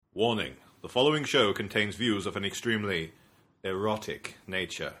Warning, the following show contains views of an extremely erotic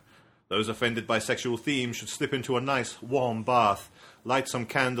nature. Those offended by sexual themes should slip into a nice warm bath, light some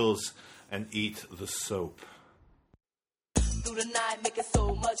candles, and eat the soap. Through the night, making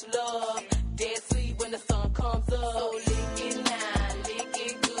so much love. Dead sleep when the sun comes up. So lick it now, lick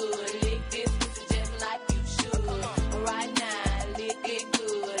it good. Lick this pussy just like you should. Right now, lick it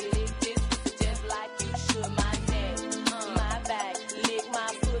good. Lick this pussy just like you should. My neck, my back, lick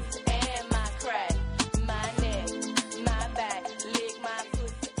my pussy and my crack. My neck, my back, lick my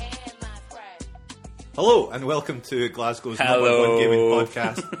pussy and my crack. Hello, and welcome to Glasgow's number one gaming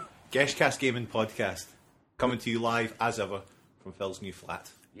podcast, Geshcast Gaming Podcast, coming to you live, as ever, from Phil's new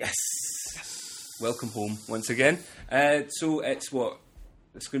flat. Yes. Welcome home once again. So it's what?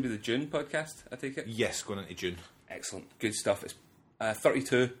 It's going to be the June podcast, I take it? Yes, going into June. Excellent. Good stuff. It's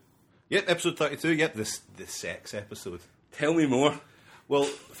 32. Yep, episode 32, yep, the sex episode. Tell me more. Well,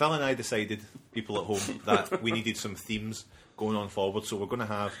 Phil and I decided, people at home, that we needed some themes going on forward, so we're going to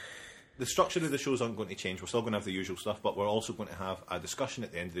have... The structure of the shows aren't going to change. We're still going to have the usual stuff, but we're also going to have a discussion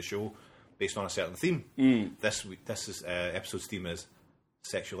at the end of the show based on a certain theme. This is episode's theme is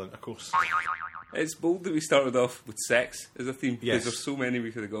sexual intercourse. It's bold that we started off with sex as a theme, Yes. because there's so many we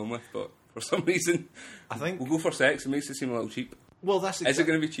could have gone with, but for some reason, I think... we'll go for sex. It makes it seem a little cheap. Well, that's Is it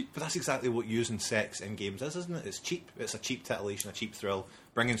going to be cheap? But that's exactly what using sex in games is, isn't it? It's cheap. It's a cheap titillation, a cheap thrill,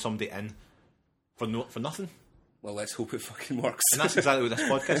 bringing somebody in for nothing. Well, let's hope it fucking works. And that's exactly what this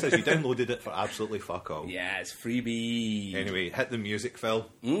podcast is. You downloaded it for absolutely fuck all. Yeah, it's freebie. Anyway, hit the music, Phil.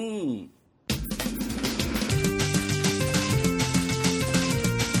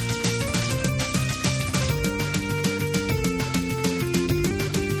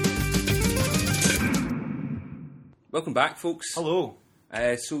 Welcome back, folks. Hello.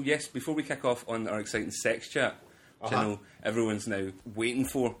 So yes, before we kick off on our exciting sex chat, which I know everyone's now waiting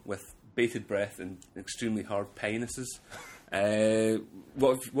for with bated breath and extremely hard penises,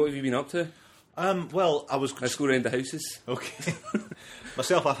 what have you been up to? Well, I was... Let's go around the houses. Okay.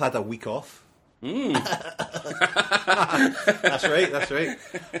 Myself, I've had a week off. That's right.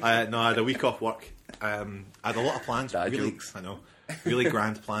 I had a week off work. I had a lot of plans. Dad really, jokes. I know. Really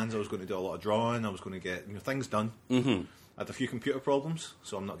grand plans. I was going to do a lot of drawing. I was going to get things done. I had a few computer problems,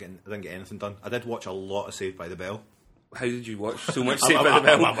 so I didn't get anything done. I did watch a lot of Saved by the Bell. How did you watch so much Saved by the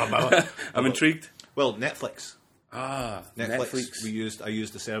Bell? I'm intrigued. Well, Netflix. Netflix. I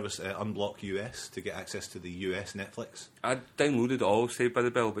used the service Unblock US to get access to the US Netflix. I downloaded all of Saved by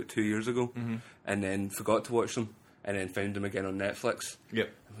the Bell about 2 years ago, and then forgot to watch them, and then found them again on Netflix. Yep.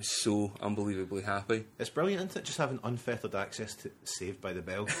 I was so unbelievably happy. It's brilliant, isn't it? Just having unfettered access to Saved by the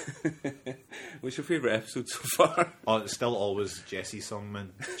Bell. What's your favourite episode so far? Oh, it's still always Jessie's song,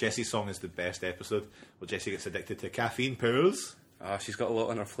 man. Jessie's song is the best episode, where Jessie gets addicted to caffeine pills. She's got a lot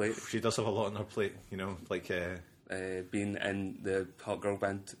on her plate. She does have a lot on her plate, like Being in the hot girl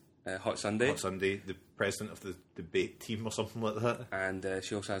band Hot Sunday. Hot Sunday, the president of the debate team or something like that. And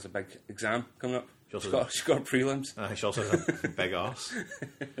she also has a big exam coming up. She She's got her prelims. She also has a big arse.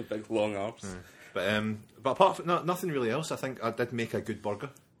 A big long arse. But apart from nothing really else, I think I did make a good burger.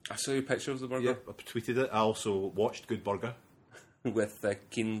 I saw your picture of the burger. I tweeted it. I also watched Good Burger. With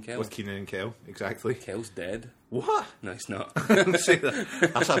Keenan and Kel. With Keenan and Kel, exactly. Kel's dead. What? No, he's not. Say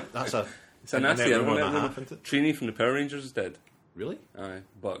that. That's a... It's a nasty never internet gonna rumor. happen, is it? Trini from the Power Rangers is dead. Really? Aye,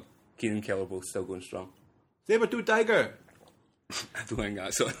 but Keenan and Kel are both still going strong. Saber-tooth tiger! I don't think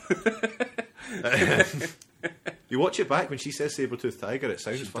that's on. You watch it back when she says saber-tooth tiger, it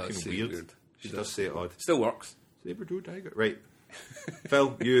sounds She fucking does say weird. weird. She does say it odd. Still works. Saber-tooth tiger. Right.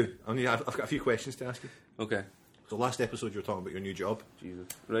 Phil, I've got a few questions to ask you. Okay. So last episode you were talking about your new job. Jesus.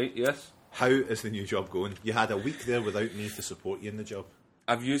 Right, yes. How is the new job going? You had a week there without me to support you in the job.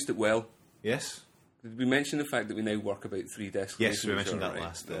 I've used it well. Yes? Did we mention the fact that we now work about 3 desks? Yes, we away from each mentioned other, that right?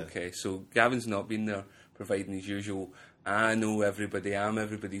 last, Okay, so Gavin's not been there providing his usual, I know everybody, I'm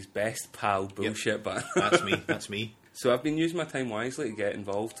everybody's best pal bullshit, but... That's me. So I've been using my time wisely to get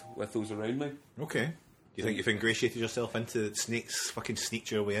involved with those around me. Okay. Do you think you've ingratiated yourself into snakes, fucking sneaked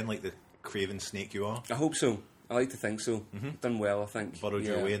your way in like the craven snake you are? I hope so. I like to think so. Done well, I think. Burrowed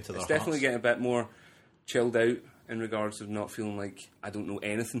your way into their It's definitely hearts. getting a bit more chilled out in regards of not feeling like I don't know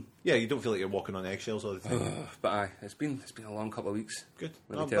anything. Yeah, you don't feel like you're walking on eggshells all the time. But aye, it's been a long couple of weeks. Good.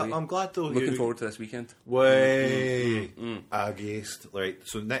 Let me tell you. I'm glad though. Looking forward to this weekend. Way against. Right,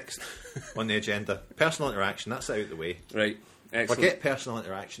 so next on the agenda, personal interaction, that's out of the way. Right, excellent. Forget personal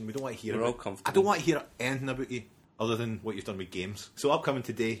interaction, we don't want to hear We're about all comfortable. I don't want to hear anything about you other than what you've done with games. So upcoming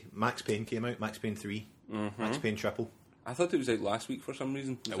today, Max Payne came out, Max Payne 3, Max Payne Triple. I thought it was out last week for some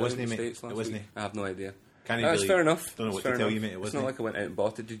reason. It wasn't, out in the mate. States last It wasn't. week? I have no idea. Can't That's really, fair enough. Don't know That's what to fair tell enough. you, mate. It It's wasn't. not like I went out and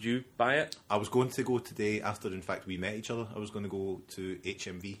bought it. Did you buy it? I was going to go today after, in fact, we met each other. I was going to go to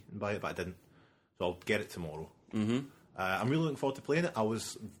HMV and buy it, but I didn't. So I'll get it tomorrow. Mm-hmm. I'm really looking forward to playing it. I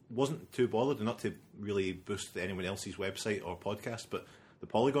wasn't too bothered, and not to really boost anyone else's website or podcast, but the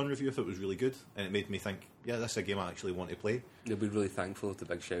Polygon review of it was really good, and it made me think, yeah, this is a game I actually want to play. They'll be really thankful with the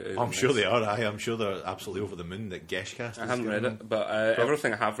big shout out. I'm sure they are. I'm sure they're absolutely over the moon that Geshcast. I haven't read it, but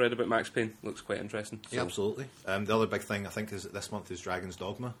everything I have read about Max Payne looks quite interesting. So. Yeah, absolutely. The other big thing I think is that this month is Dragon's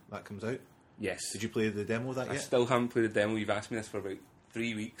Dogma. That comes out. Yes. Did you play the demo of that I yet? still haven't played the demo. You've asked me this for about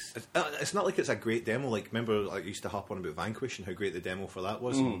 3 weeks. It's not like it's a great demo. Like, remember, like, I used to hop on about Vanquish and how great the demo for that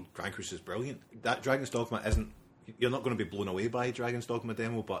was. And Vanquish is brilliant. That Dragon's Dogma isn't. You're not going to be blown away by Dragon's Dogma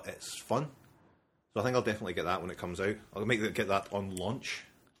demo, but it's fun. So I think I'll definitely get that when it comes out. I'll get that on launch.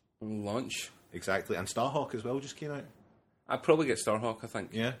 On launch. Exactly, and Starhawk as well just came out. I'd probably get Starhawk, I think.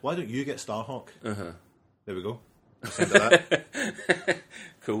 Yeah, why don't you get Starhawk? Uh-huh. There we go. Send to that.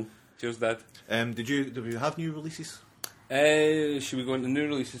 Cool. Cheers, Dad. Did you have new releases? Should we go into new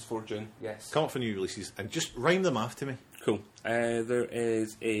releases for June? Yes. Come up for new releases and just rhyme them off to me. Cool. There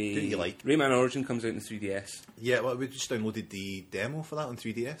is a... Didn't you like? Rayman Origin comes out in the 3DS. Yeah, well, we just downloaded the demo for that on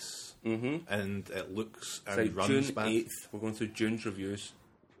 3DS, and it looks and It's like runs June bad. 8th. We're going through June's reviews.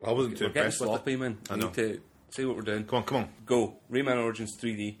 I wasn't too We're getting impressed with sloppy, it. man. I We know. need to see what we're doing. Come on. Go. Rayman Origins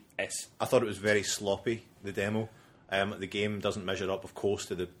 3DS. I thought it was very sloppy, the demo. The game doesn't measure up, of course,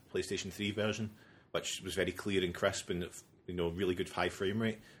 to the PlayStation 3 version, which was very clear and crisp and really good high frame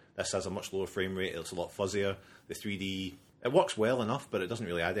rate. This has a much lower frame rate. It's a lot fuzzier. The 3D, it works well enough, but it doesn't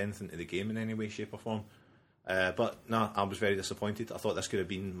really add anything to the game in any way, shape, or form. But I was very disappointed. I thought this could have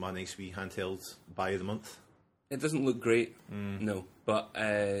been my nice wee handheld buy of the month. It doesn't look great, no, but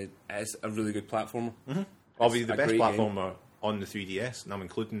it's a really good platformer. I'll be the a best great game. platformer on the 3DS, and I'm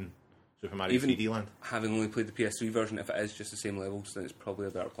including Super Mario Even 3D Land. having only played the PS3 version, if it is just the same levels, then it's probably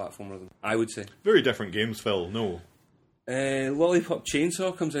a better platformer than I would say. Very different games, Phil. No. Lollipop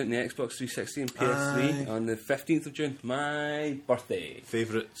Chainsaw comes out in the Xbox 360 and PS3 Aye. on the 15th of June. My birthday.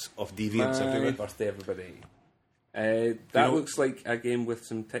 Favourites of Deviants My everywhere. birthday, everybody. That know- looks like a game with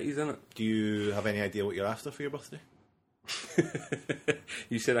some titties in it. Do you have any idea what you're after for your birthday?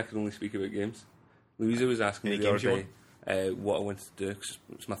 You said I could only speak about games. Louisa was asking me Any the other games you day what I wanted to do, 'cause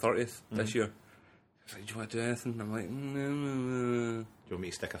it's my 30th this year. She's like, do you want to do anything? I'm like, no. Do you want me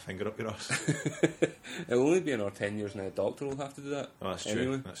to stick a finger up your ass? It'll only be another 10 years now. A doctor will have to do that. Oh, that's anyway.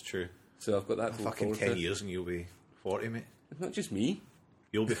 true. That's true. So I've got that to look Fucking forward 10 to. years and you'll be 40, mate. It's not just me.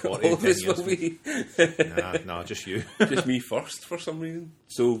 You'll be 40 All in of 10 us years. will be. Nah, just you. Just me first for some reason.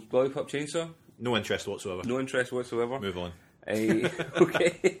 So, Lollipop Chainsaw, No interest whatsoever. no interest whatsoever. Move on.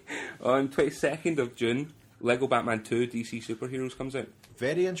 Okay. On 22nd of June, Lego Batman 2 DC Superheroes comes out.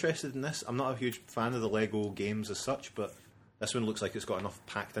 Very interested in this. I'm not a huge fan of the Lego games as such, but this one looks like it's got enough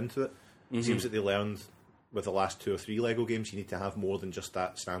packed into it. It seems that they learned with the last 2 or 3 Lego games you need to have more than just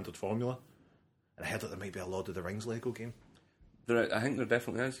that standard formula. And I heard that there might be a Lord of the Rings Lego game. I think there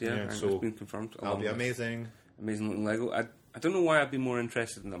definitely is, yeah. Yeah, I think so it's been confirmed. That'll along be with amazing. Amazing looking Lego. I don't know why I'd be more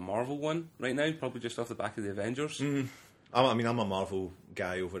interested in the Marvel one right now, probably just off the back of the Avengers. I'm a Marvel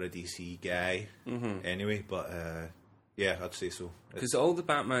guy over a DC guy anyway, but yeah, I'd say so. Because all the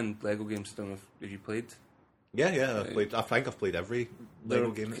Batman Lego games, I don't know if you played. Yeah, I think I've played every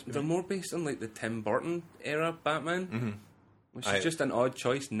Lego game that's been They're made. more based on like the Tim Burton era Batman, which Aye. is just an odd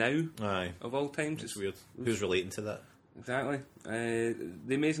choice now Aye, of all times. it's weird. Who's relating to that? Exactly.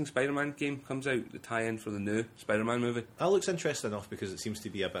 The Amazing Spider-Man game comes out, the tie-in for the new Spider-Man movie. That looks interesting enough because it seems to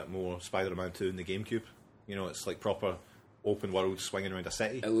be a bit more Spider-Man 2 in the GameCube. You know, it's like proper open world swinging around a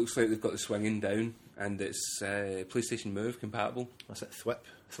city. It looks like they've got the swinging down, and it's PlayStation Move compatible That's it,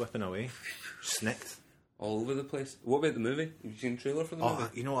 thwipping away. Snicked. all over the place. What about the movie? Have you seen the trailer for the Oh,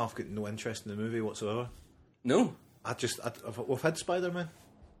 movie? you know, I've got no interest in the movie whatsoever. No. We've had Spider-Man.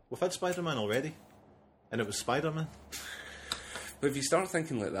 We've had Spider-Man already. And it was Spider-Man. But if you start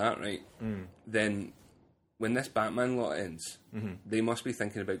thinking like that, right, then when this Batman lot ends, they must be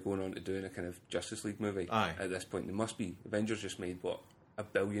thinking about going on to doing a kind of Justice League movie. Aye. At this point, they must be. Avengers just made what, $1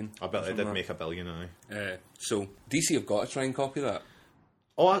 billion? I bet or they did something make $1 billion, aye. like that? So DC have got to try and copy that.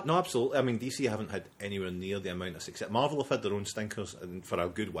 Oh, no, absolutely. I mean, DC haven't had anywhere near the amount of success. Marvel have had their own stinkers, and for a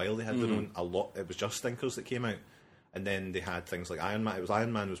good while they had their own, a lot. It was just stinkers that came out. And then they had things like Iron Man.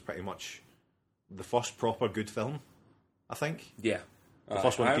 Iron Man was pretty much the first proper good film, I think. Yeah.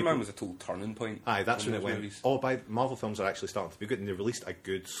 first one Iron people- Man was a total turning point. Aye, that's in when it those went. movies. Oh, Marvel films are actually starting to be good, and they released a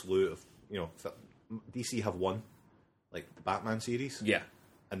good slew of, DC have one, like the Batman series, Yeah.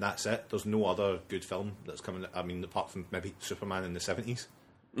 and that's it. There's no other good film that's coming. I mean, apart from maybe Superman in the 70s,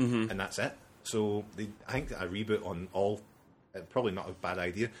 and that's it. So I think that a reboot on all, probably not a bad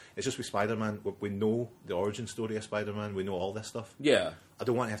idea. It's just with Spider-Man, we know the origin story of Spider-Man, we know all this stuff. Yeah. I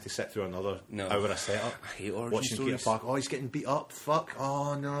don't want to have to sit through another hour of setup. I hate origin watching stories. Peter Parker. Oh, he's getting beat up. Fuck.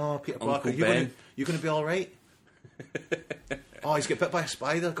 Oh no, Peter Parker. Uncle Ben. You going to be all right? Oh, he's get bit by a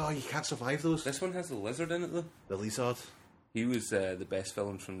spider. God, you can't survive those. This one has the lizard in it, though. The lizard. He was the best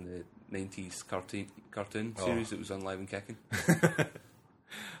villain from the 90s cartoon series that was on Live and Kicking.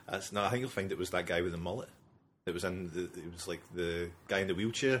 That's no. I think you'll find it was that guy with the mullet. It was it was like the guy in the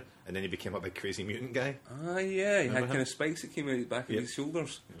wheelchair, and then he became a big crazy mutant guy. Ah, yeah, he had him? kind of spikes that came out the back of his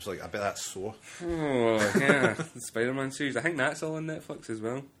shoulders. It was like, I bet that's sore. Oh, yeah. The Spider-Man series. I think that's all on Netflix as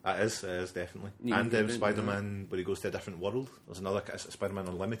well. It is definitely. You And can get it, Spider-Man, where he goes to a different world. There's another, is it Spider-Man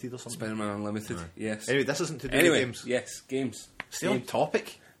Unlimited or something? Spider-Man Unlimited, yes. Anyway, this isn't to do with games. yes, games. Stay on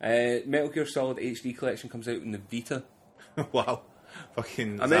topic. Metal Gear Solid HD Collection comes out in the Vita. Wow.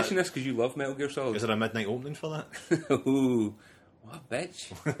 Fucking. I mention this because you love Metal Gear Solid. Is there a midnight opening for that? Ooh, what a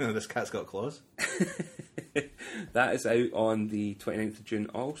bitch. This cat's got claws. That is out on the 29th of June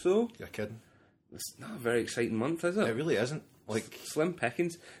also. You're kidding. It's not a very exciting month, is it? It really isn't. Like, Slim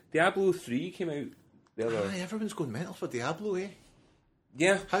pickings. Diablo 3 came out the other... aye, everyone's going mental for Diablo, eh?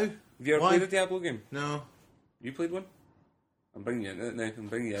 Yeah. How? Have you ever Why? played a Diablo game? No. You played one? I'm bringing you into it now. I'm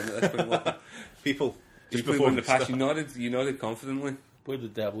bringing you into this point. Walker. People. You Just played before one in the we past. start. You nodded confidently. Played the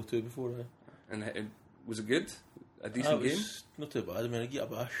Diablo 2 before. And was it good? A decent game? Not too bad. I mean, I get a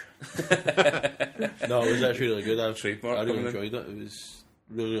bash. No, it was actually really good. I Trademark really coming in. enjoyed it. It was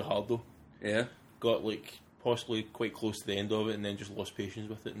really, really hard though. Yeah. Got like possibly quite close to the end of it, and then just lost patience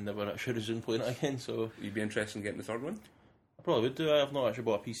with it, and never actually resumed playing it again. So You'd be interested in getting the third one? I probably would do. I've not actually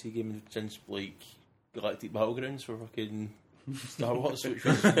bought a PC game since like Galactic Battlegrounds for fucking Star Wars, which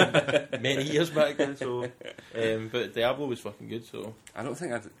was many years back then. So, but Diablo was fucking good. So I don't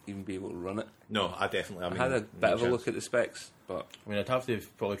think I'd even be able to run it. No, I definitely. I had a bit of a look at the specs, but I mean, I'd have to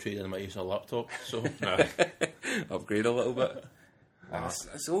probably trade in my use of a laptop. So upgrade a little bit.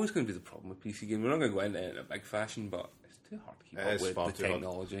 It's always going to be the problem with PC games. We're not going to go into it in a big fashion, but it's too hard to keep It up is with far the too hard.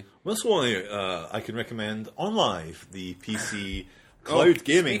 technology. Well, that's why I can recommend OnLive, the PC cloud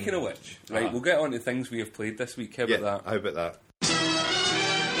gaming. Speaking of which, right, we'll get on to things we have played this week. How Yeah, about that? how about that?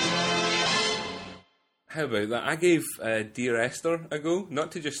 How about that? I gave Dear Esther a go,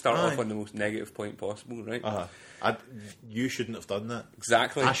 not to just start Aye. off on the most negative point possible, right? You shouldn't have done that.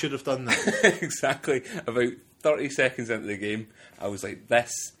 Exactly. I should have done that. Exactly. About 30 seconds into the game, I was like,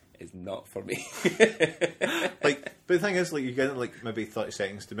 this is not for me. Like, but the thing is, like, you get like maybe 30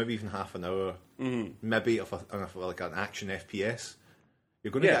 seconds to maybe even half an hour, maybe of like an action FPS.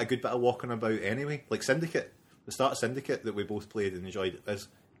 You're going to Yeah. get a good bit of walking about anyway. Like Syndicate, the start of Syndicate that we both played and enjoyed is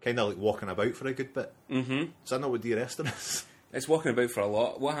kind of like walking about for a good bit. Mm-hmm. So I know what Dear Esther is. It's walking about for a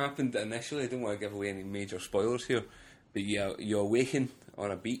lot. What happened initially, I don't want to give away any major spoilers here, but you awaken on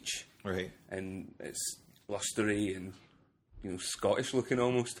a beach, Right. and it's blustery and Scottish looking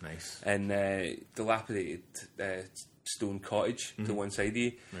almost. Nice. And dilapidated stone cottage to one side of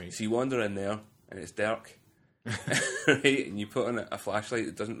you. Right. So you wander in there, and it's dark. Right, and you put on a flashlight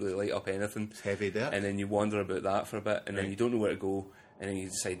that doesn't really light up anything. It's heavy dirt. And then you wander about that for a bit, and then Right. you don't know where to go, and then you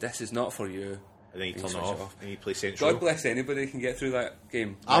decide this is not for you. And then you turn it switch off, and you play Central. God bless anybody who can get through that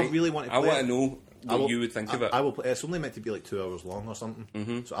game. I right? really want to I play want it. to know I what will- you would think of it. I will play. It's only meant to be like 2 hours long or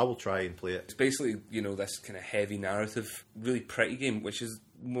something. So I will try and play it. It's basically, this kind of heavy narrative, really pretty game, which is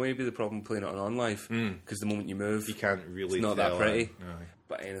maybe the problem playing it on OnLive, because the moment you move, You can't really. it's not that tell, pretty. aye.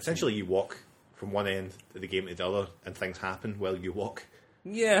 But anything, Essentially, you walk from one end of the game to the other, and things happen while you walk.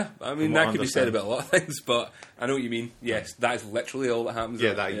 yeah, I mean, From what that I could be said understand. about a lot of things, but I know what you mean. Yes, that is literally all that happens.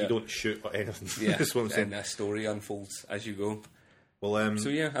 Yeah, that you don't shoot or anything. Yeah, That's what I'm saying. and a story unfolds as you go. Well, So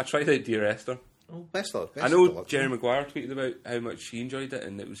yeah, I tried out Dear Esther. best of I know Jerry Maguire tweeted about how much he enjoyed it,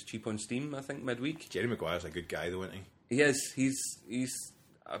 and it was cheap on Steam, I think, midweek. Jerry Maguire's a good guy, though, isn't he? He is. He's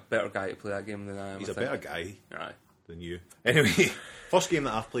a better guy to play that game than I am. He's I a think. better guy Aye. than you. Anyway, first game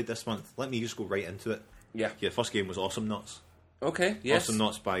that I've played this month. Let me just go right into it. Yeah. Yeah, first game was Awesome Nuts. Okay. Yes. Awesome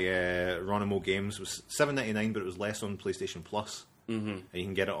Nuts by Ronimo Games. It was $7.99, but it was less on PlayStation Plus. Mm-hmm. And you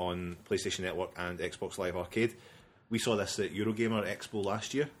can get it on PlayStation Network and Xbox Live Arcade. We saw this at Eurogamer Expo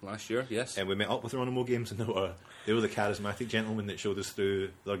last year. Last year. Yes. And we met up with Ronimo Games, and they were the charismatic gentlemen that showed us through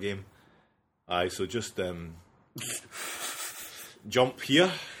their game. Aye, so just jump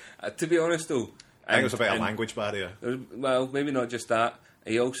here. To be honest, though, I think it was about a language barrier. Well, maybe not just that.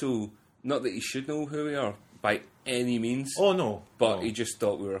 He also, not that he should know who we are by any means, Oh no! but no. he just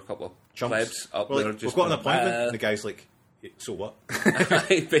thought we were a couple of Chumps. plebs up We're there. like, Just we've got an going, appointment. And the guy's like, So what?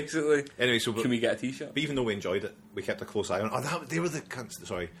 Basically. Anyway, so Can we get a t-shirt? but even though we enjoyed it, we kept a close eye on. Oh, they were the cunts.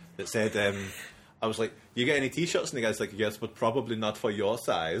 Sorry, that said. I was like, "You get any t-shirts?" And the guy's like, "Yes, but probably not for your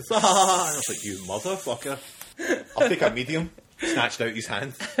size." And I was like, "You motherfucker! I'll take a medium." Snatched out his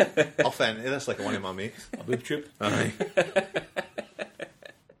hand. I'll fit into this like one of my mates. A boob tube. Aye.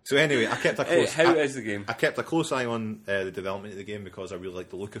 So anyway, I kept a close. How is the game? I kept a close eye on the development of the game because I really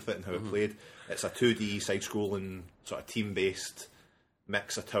liked the look of it and how it played. It's a 2D side-scrolling sort of team-based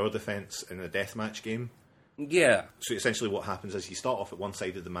mix of tower defense and a deathmatch game. Yeah. So essentially, what happens is you start off at one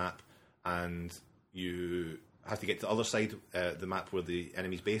side of the map and you have to get to the other side the map where the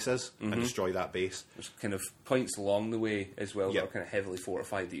enemy's base is and destroy that base. There's kind of points along the way as well Yep. that are kind of heavily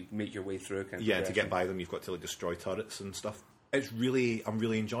fortified that you make your way through. Kind of Yeah, to progression. get by them, you've got to like destroy turrets and stuff. I'm really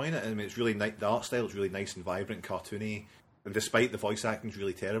enjoying it. I mean, it's really the art style is really nice and vibrant, cartoony. And despite the voice acting's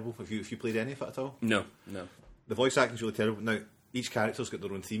really terrible, if you played any of it at all, No. the voice acting's really terrible. Now each character's got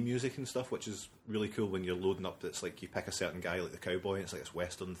their own theme music and stuff, which is really cool when you're loading up. It's like you pick a certain guy, like the cowboy, and it's like this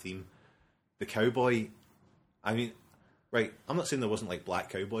western theme. The cowboy, I mean, right? I'm not saying there wasn't like black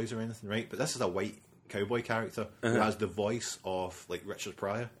cowboys or anything, right? But this is a white cowboy character who has the voice of like Richard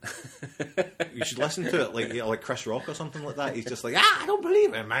Pryor. You should listen to it, like like Chris Rock or something like that. He's just like, I don't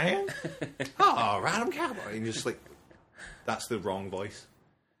believe it, man. Oh, random cowboy, and you're just like, that's the wrong voice.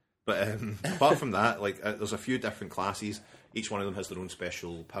 But apart from that, like there's a few different classes. Each one of them has their own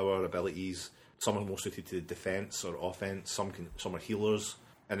special power abilities. Some are more suited to defense or offense. Some are healers,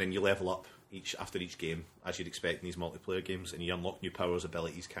 and then you level up after each game, as you'd expect in these multiplayer games, and you unlock new powers,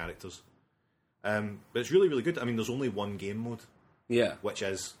 abilities, characters. But it's really, really good. I mean, there's only one game mode, Yeah. which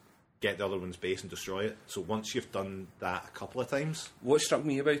is get the other one's base and destroy it. So once you've done that a couple of times, What struck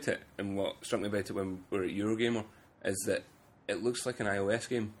me about it, and what struck me about it when we were at Eurogamer, is that it looks like an iOS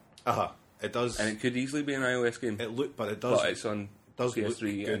game, it does. and it could easily be an iOS game, But it does. but it's on does look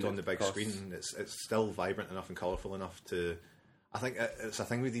PS3 good and on the big costs- screen. It's still vibrant enough and colourful enough to. I think it's a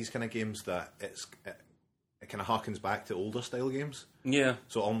thing with these kind of games that it kind of harkens back to older style games. Yeah.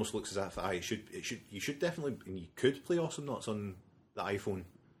 So it almost looks as if you should definitely, and you could play Awesome Knots on the iPhone,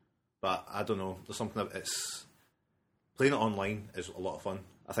 but I don't know. There's something about it's playing it online is a lot of fun.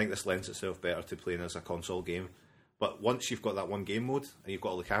 I think this lends itself better to playing as a console game. But once you've got that one game mode and you've got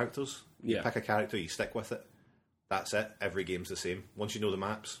all the characters, you Yeah. pick a character, you stick with it. That's it. Every game's the same. Once you know the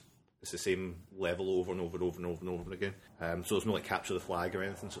maps, it's the same level over and over and over and over and over again. So there's no like capture the flag or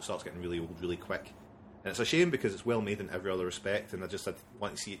anything, so it starts getting really old really quick. And it's a shame because it's well made in every other respect, and I just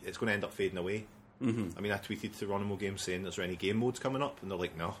want to see it's going to end up fading away. Mm-hmm. I mean, I tweeted to Ronimo Games saying, "Is there any game modes coming up?" And they're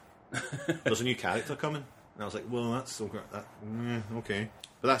like, "No." There's a new character coming, and I was like, "Well, that's so good. Okay."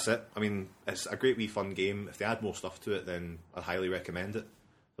 But that's it. I mean, it's a great wee fun game. If they add more stuff to it, then I'd highly recommend it.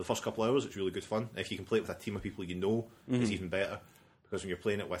 For the first couple of hours, it's really good fun. If you can play it with a team of people you know, it's even better. Because when you're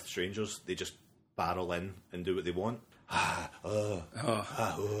playing it with strangers, they just barrel in and do what they want.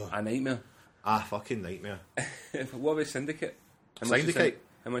 A nightmare. Fucking nightmare. What about Syndicate? Syndicate?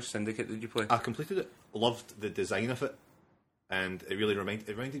 How much Syndicate did you play? I completed it. Loved the design of it, and it really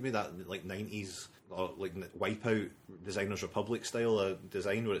reminded me of that like 90s or like Wipeout Designers Republic style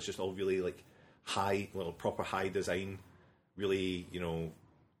design, where it's just all really like high, proper high design, really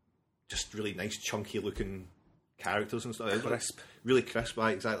just really nice chunky looking characters and stuff. Crisp. Really crisp.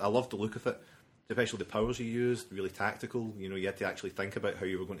 Exactly. I loved the look of it. Especially the powers you used, really tactical. You had to actually think about how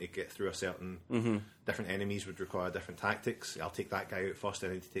you were going to get through a certain different enemies would require different tactics. I'll take that guy out first, then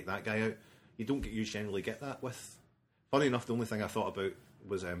I need to take that guy out. You generally get that with. Funny enough, the only thing I thought about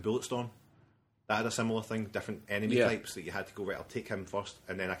was Bulletstorm. That had a similar thing, different enemy types that you had to go, right, I'll take him first,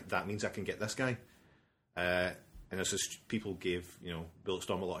 and then that means I can get this guy. And it's just people gave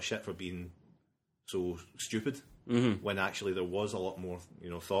Bulletstorm a lot of shit for being so stupid when actually there was a lot more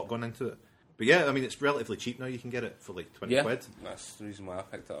thought gone into it. But yeah, I mean, it's relatively cheap now. You can get it for like 20 quid. That's the reason why I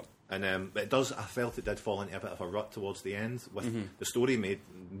picked it up. And but I felt it did fall into a bit of a rut towards the end. With the story made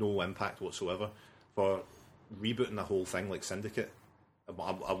no impact whatsoever. For rebooting the whole thing like Syndicate,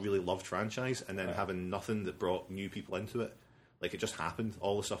 a really loved franchise, and then having nothing that brought new people into it. Like, it just happened.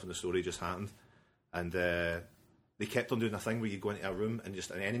 All the stuff in the story just happened. And they kept on doing a thing where you go into a room and just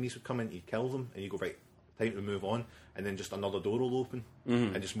enemies would come in, you kill them, and you go, right, time to move on, and then just another door will open,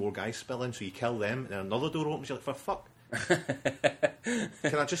 and just more guys spill in, so you kill them, and then another door opens, you're like, for fuck.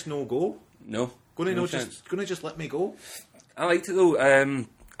 Can I just no go? No. Gonna just let me go? I liked it though.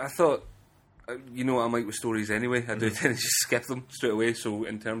 I thought, what I'm like with stories anyway, I do tend to just skip them straight away, so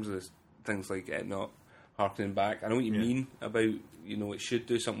in terms of things like it not harkening back, I know what you mean about, it should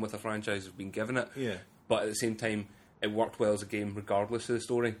do something with a franchise that's been given it, Yeah. but at the same time, it worked well as a game regardless of the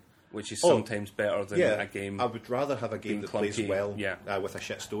story. which is Oh, sometimes better than Yeah, a game. I would rather have a game being that plays clunky, well yeah. with a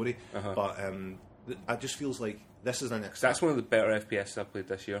shit story. Uh-huh. But it just feels like this is an. So that's one of the better FPS I've played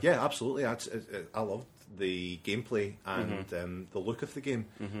this year. Yeah, absolutely. I loved the gameplay and Mm-hmm. the look of the game.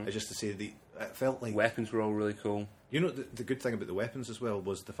 It's just to say it felt like Weapons were all really cool. You know, the good thing about the weapons as well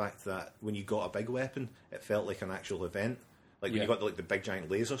was the fact that when you got a big weapon, it felt like an actual event. Like when Yeah. you got the big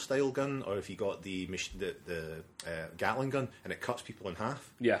giant laser style gun, or if you got the Gatling gun and it cuts people in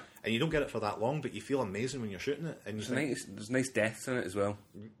half. Yeah. And you don't get it for that long, but you feel amazing when you're shooting it. And you think, There's nice deaths in it as well.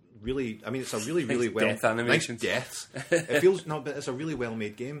 really, I mean, it's a really, really Nice well death animations. Nice deaths. It feels no, but it's a really well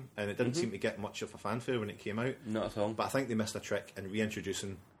made game, and it didn't seem to get much of a fanfare when it came out. Not at all. But I think they missed a trick in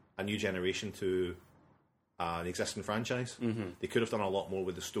reintroducing a new generation to an existing franchise. They could have done a lot more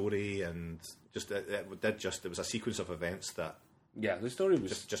with the story, and just it was a sequence of events that. Yeah, the story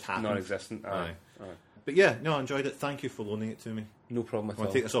was Just happened. non-existent. Aye. Aye. But yeah, no, I enjoyed it. Thank you for loaning it to me. No problem at I want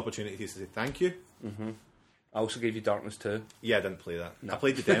all. to take this opportunity to say thank you. I also gave you Darkness 2. Yeah, I didn't play that. No. I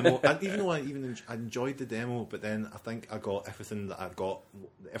played the demo, and even though I enjoyed the demo, but then I think I got everything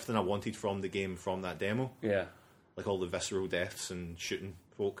I wanted from the game from that demo, Yeah. like all the visceral deaths and shooting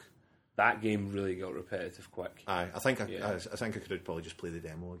folk. That game really got repetitive quick. Aye, I think Yeah. I think I could probably just play the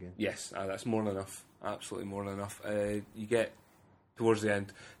demo again. Yes, that's more than enough. Absolutely more than enough. You get towards the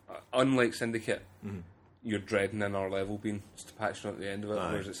end, unlike Syndicate, you're dreading another level being patched on at the end of it.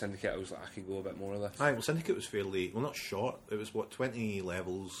 Aye. Whereas at Syndicate, I was like, I could go a bit more of this. Aye, well, Syndicate was not short. It was 20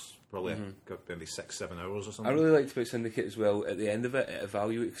 levels, probably got maybe 6-7 hours or something. I really liked about Syndicate as well. At the end of it, it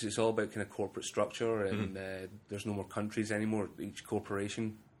evaluates because it's all about kind of corporate structure, and there's no more countries anymore. Each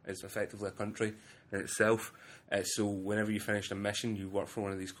corporation is effectively a country in itself. So whenever you finished a mission, you work for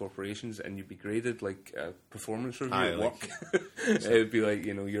one of these corporations, and you'd be graded like a performance review Aye, at like- work. It would be like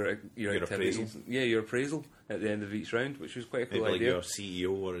your activities, appraisal. yeah, your appraisal at the end of each round, which was quite a cool Maybe like idea. your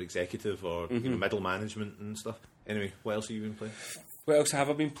CEO or executive or middle management and stuff. Anyway, what else have you been playing? What else have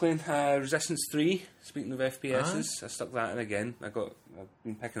I been playing? Resistance 3. Speaking of FPSs, I stuck that in again. I've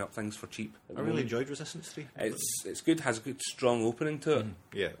been picking up things for cheap. At the I really moment. enjoyed Resistance 3. It's good. Has a good strong opening to it.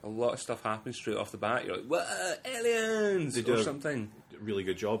 Yeah, A lot of stuff happens straight off the bat. You're like, what? Aliens! They do Or a- something. really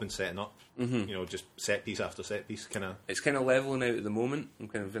good job in setting up. You know, just set piece after set piece, kind of. It's kind of leveling out at the moment. I'm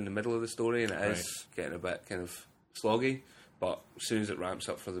kind of in the middle of the story, and it is getting a bit kind of sloggy. But as soon as it ramps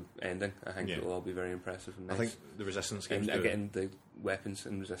up for the ending, I think Yeah. it'll all be very impressive and nice. I think the Resistance games. and do- again, the weapons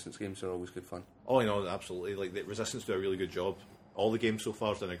in Resistance games are always good fun. Oh, I know, absolutely. Like the Resistance do a really good job. All the games so far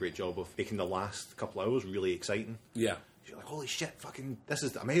have done a great job of making the last couple of hours really exciting. Yeah. You're like, holy shit, fucking, this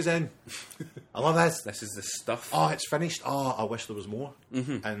is amazing. I love this. This is the stuff. Oh, it's finished. Oh, I wish there was more.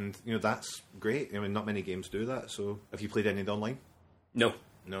 And you know that's great. I mean, not many games do that. So, have you played any of the online? No.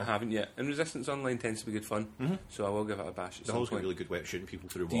 No. I haven't yet. And Resistance Online tends to be good fun, so I will give it a bash at They've some always got point. really good way of shooting people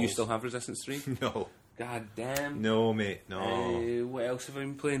through Do walls. you still have Resistance 3? No, God damn. no, mate, no. What else have I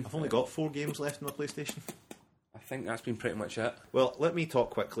been playing? I've only got 4 games left on my PlayStation. I think that's been pretty much it. Well, let me talk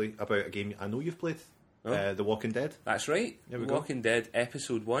quickly about a game I know you've played. Oh. The Walking Dead. That's right. There we go. Walking Dead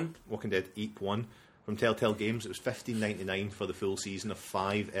Episode 1. Walking Dead EP 1 from Telltale Games. It was $15.99 for the full season of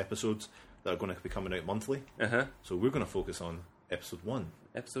 5 episodes that are going to be coming out monthly. Uh-huh. So we're going to focus on episode 1.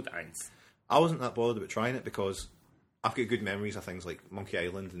 Episode 1. I wasn't that bothered about trying it because I've got good memories of things like Monkey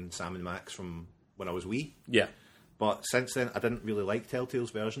Island and Sam and Max from when I was wee. Yeah. But since then, I didn't really like Telltale's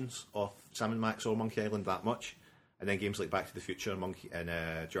versions of Sam and Max or Monkey Island that much. And then games like Back to the Future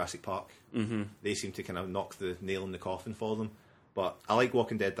and Jurassic Park, they seem to kind of knock the nail in the coffin for them. But I like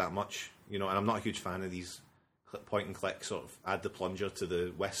Walking Dead that much, you know, and I'm not a huge fan of these point and click sort of add the plunger to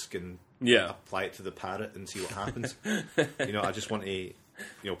the whisk and Yeah. apply it to the parrot and see what happens. You know, I just want to,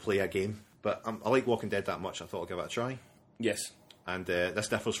 play a game. But I like Walking Dead that much. I thought I'd give it a try. Yes. And this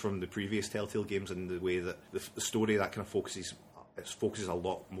differs from the previous Telltale games in the way that the story that kind of focuses a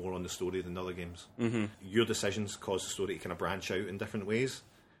lot more on the story than other games. Mm-hmm. Your decisions cause the story to kind of branch out in different ways,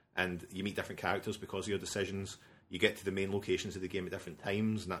 and you meet different characters because of your decisions. You get to the main locations of the game at different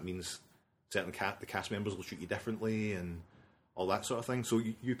times, and that means certain the cast members will treat you differently and all that sort of thing. So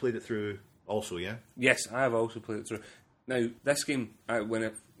you played it through also, yeah? Yes, I have also played it through. Now, this game,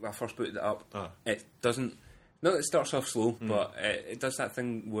 when I first put it up, it doesn't... Not that it starts off slow, but it does that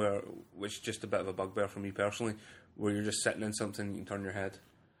thing which is just a bit of a bugbear for me personally, where you're just sitting in something and you can turn your head.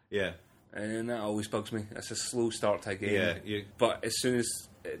 Yeah. And that always bugs me. It's a slow start to a game. Yeah, But as soon as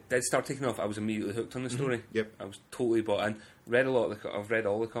it did start taking off, I was immediately hooked on the story. Yep. I was totally bought in. I've read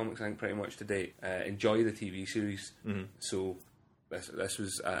all the comics, I think, pretty much to date. Enjoy the TV series. So this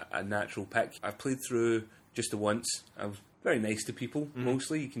was a natural pick. I've played through just the once. I was very nice to people,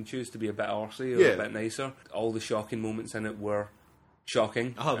 mostly. You can choose to be a bit arsey or Yeah. a bit nicer. All the shocking moments in it were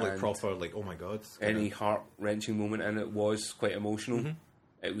shocking. I had like and proper, like, oh my god. any heart-wrenching moment, and it was quite emotional.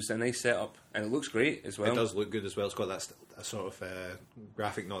 It was a nice setup, and it looks great as well. It does look good as well. It's got that a sort of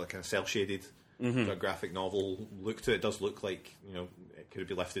graphic novel, kind of cel-shaded graphic novel look to it. It does look like, you know, it could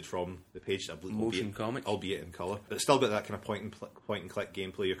be lifted from the page, Motion comic. albeit in colour. But it's still got that kind of point and click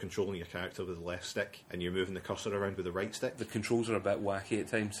gameplay. You're controlling your character with the left stick, and you're moving the cursor around with the right stick. The controls are a bit wacky at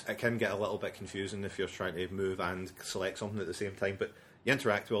times. It can get a little bit confusing if you're trying to move and select something at the same time, but you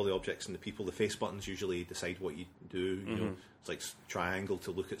interact with all the objects and the people. The face buttons usually decide what you do. You know, it's like triangle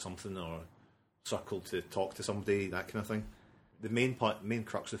to look at something, or circle to talk to somebody, that kind of thing. The main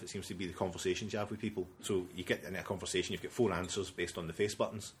crux of it seems to be the conversations you have with people. So you get in a conversation, you've got 4 answers based on the face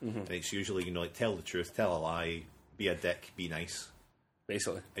buttons, and it's usually, you know, like, tell the truth, tell a lie, be a dick, be nice,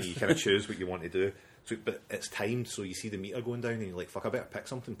 Basically. and you kind of choose what you want to do. So, but it's timed, so you see the meter going down, and you're like, fuck, I better pick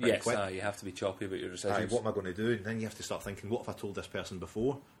something pretty Yes, quick. you have to be choppy about your Aye, decisions. what am I going to do? And then you have to start thinking, what if I told this person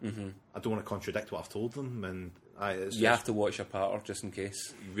before? I don't want to contradict what I've told them, and You have to watch your partner just in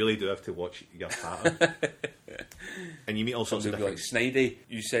case. you really do have to watch your pattern. And you meet all sorts of They'll be different... like, Snidey,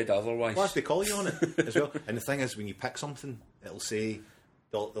 you said otherwise. Plus, they call you on it as well. And the thing is, when you pick something, it'll say...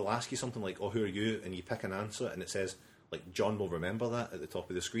 They'll ask you something like, oh, who are you? And you pick an answer, and it says, like, John will remember that at the top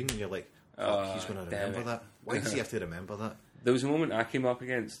of the screen, and you're like, fuck, he's going to damn remember it. that? Why does he have to remember that? There was a moment I came up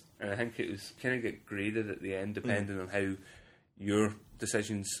against, and I think it was kind of get graded at the end, depending on how your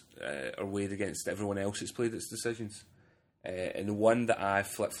decisions are weighed against everyone else that's played its decisions. And the one that I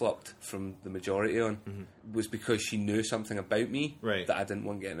flip-flopped from the majority on was because she knew something about me Right. that I didn't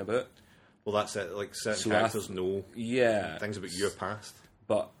want getting about. Well, that's it. Like, certain So characters know Yeah. things about your past.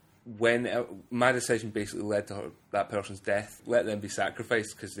 But when my decision basically led to that person's death, let them be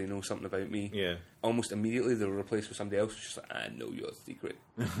sacrificed because they know something about me. Yeah. Almost immediately they were replaced with somebody else. She's like, I know your secret.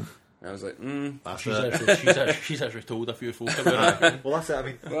 And I was like, That's She's it. she's actually told a few folk about it. Well, that's it. I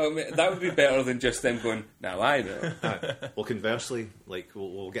mean... well, I mean, that would be better than just them going, now I know. Well, conversely, like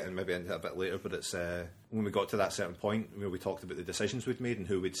we'll get maybe into it a bit later, but it's when we got to that certain point where we talked about the decisions we'd made and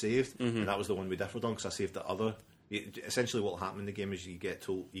who we'd saved, and that was the one we differed on because I saved the other. Essentially, what will happen in the game is you get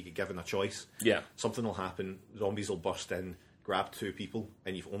given a choice. Yeah. Something will happen. Zombies will burst in, grab 2 people,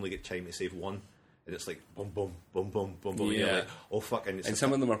 and you've only got time to save 1. And it's like boom, boom, boom, boom, boom, boom. And you're Yeah. like, oh fuck! And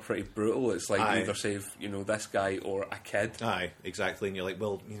Some of them are pretty brutal. It's like Aye. either save, this guy or a kid. Aye, exactly. And you're like,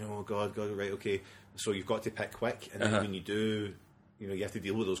 well, God, right, okay. So you've got to pick quick, and then when you do, you have to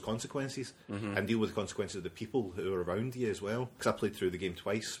deal with those consequences and deal with the consequences of the people who are around you as well. Because I played through the game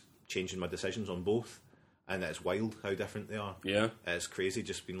twice, changing my decisions on both, and it's wild how different they are. Yeah. It's crazy.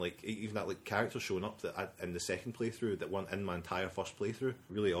 Just been like, even that like characters showing up that in the second playthrough that weren't in my entire first playthrough.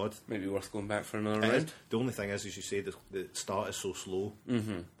 Really odd. Maybe worth going back for another It is. round. The only thing is, as you say, the start is so slow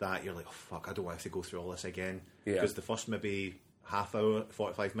that you're like, oh fuck, I don't want to have to go through all this again. Yeah. Because the first maybe half hour,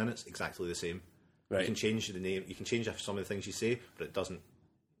 45 minutes, exactly the same. Right. You can change the name, you can change some of the things you say, but it doesn't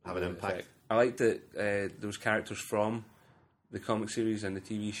have an impact. I like that those characters from the comic series and the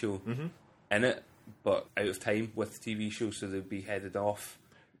TV show in it, but out of time with the TV show, so they'd be headed off.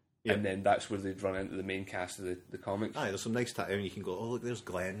 Yeah. And then that's where they'd run into the main cast of the comics. Aye, there's some nice and you can go, oh look, there's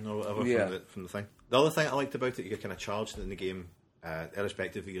Glenn or whatever Yeah. from the thing. The other thing I liked about it, you're kind of charged in the game,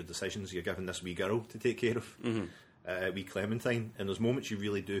 irrespective of your decisions, you're given this wee girl to take care of, wee Clementine, and there's moments you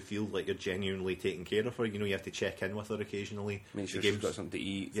really do feel like you're genuinely taking care of her. You have to check in with her occasionally. Make sure The she's game's- got something to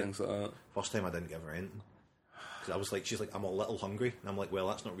eat, things like that. First time I didn't give her anything. Because I was like, she's like, I'm a little hungry. And I'm like, well,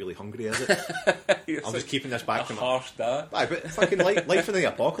 that's not really hungry, is it? I'm just keeping this back a to my... harsh dad. Aye, but fucking life in the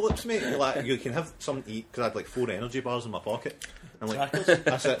apocalypse, mate. Like, you can have something to eat, because I had like 4 energy bars in my pocket. I'm like,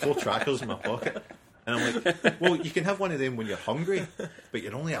 that's it, 4 trackers in my pocket. And I'm like, well, you can have one of them when you're hungry, but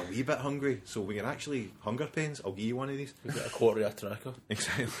you're only a wee bit hungry. So when you're actually hunger pains, I'll give you one of these. You get a quarter of a tracker.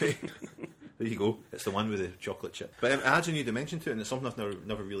 Exactly. There you go. It's the one with the chocolate chip. But it adds a new dimension to it, and it's something I've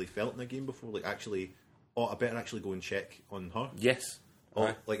never really felt in a game before. Like, actually, I better actually go and check on her. Yes. Or,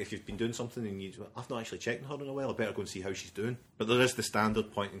 Aye. like, if you've been doing something and I've not actually checked on her in a while, I better go and see how she's doing. But there is the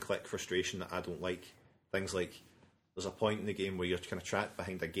standard point and click frustration that I don't like. Things like, there's a point in the game where you're kind of trapped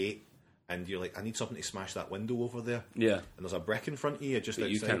behind a gate, and you're like, I need something to smash that window over there. Yeah. And there's a brick in front of you just But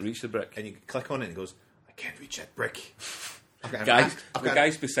you outside. can't reach the brick. And you click on it and it goes, I can't reach that brick. I've got an Guys, axe- I've the got-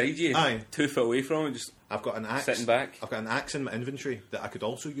 guy's beside you, Aye. 2 foot away from him, just I've got an axe. sitting back. I've got an axe in my inventory that I could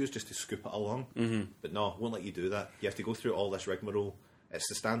also use just to scoop it along. Mm-hmm. But no, won't let you do that. You have to go through all this rigmarole. It's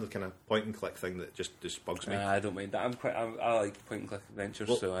the standard kind of point and click thing that just bugs me. I don't mind that. I like point and click adventures,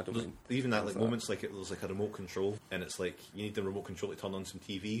 Well, so I don't there's mind. even that like stuff moments like there's like a remote control, and it's like you need the remote control to turn on some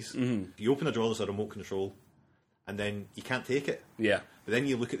TVs. Mm-hmm. You open a drawer, there's a remote control, and then you can't take it. Yeah. But then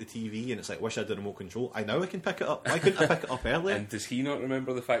you look at the TV and it's like, wish I had a remote control. I now I can pick it up. Why couldn't I pick it up earlier? And does he not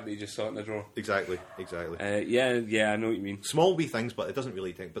remember the fact that he just saw it in the drawer? Exactly. Yeah, I know what you mean. Small wee things, but it doesn't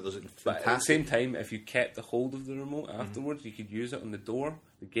really take. But there's a But at the fantastic. same time, if you kept the hold of the remote afterwards, you could use it on the door,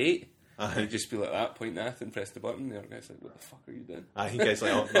 the gate, and you'd just be like that, pointing at it and press the button. The other guy's like, what the fuck are you doing? I think guys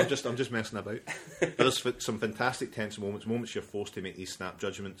like, oh, I'm just messing about. But there's some fantastic tense moments you're forced to make these snap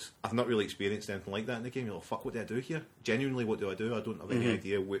judgments. I've not really experienced anything like that in the game. You're like, fuck, what do I do here? Genuinely, what do I do? I don't have any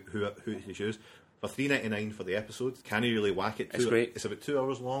idea who to choose. For $3.99 for the episode, can you really whack it? It's great. It's about 2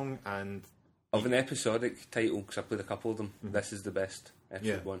 hours long, and Of an episodic title, because I played a couple of them, this is the best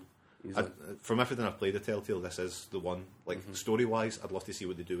episode one. from everything I've played of Telltale, this is the one. Like story-wise, I'd love to see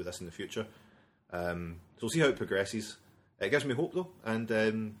what they do with this in the future. So we'll see how it progresses. It gives me hope though, and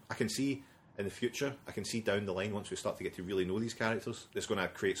I can see in the future, I can see down the line once we start to get to really know these characters, it's going to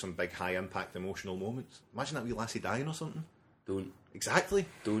create some big high-impact emotional moments. Imagine that wee lassie dying or something. Don't. Exactly.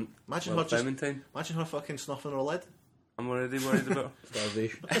 Imagine her just, Clementine. imagine her fucking snuffing her lid. I'm already worried about her.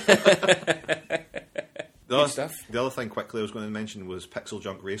 Starvation. The other thing quickly I was going to mention was Pixel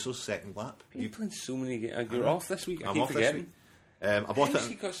Junk Racers Second Lap. You're playing so many games. You're off this week. I I'm keep off this forgetting. week. I bought How's it.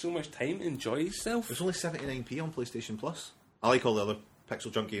 he got so much time to enjoy himself? It's only 79p on PlayStation Plus. I like all the other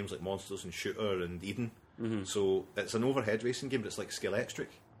Pixel Junk games like Monsters and Shooter and Eden. So it's an overhead racing game, but it's like Skeletric.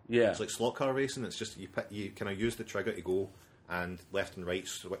 Yeah. It's like slot car racing. It's just you kind of use the trigger to go, and left and right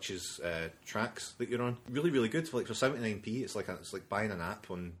switches tracks that you're on. Really, really good. For 79p, it's like buying an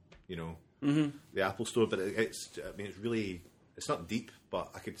app on the Apple Store. But it's really, it's not deep, but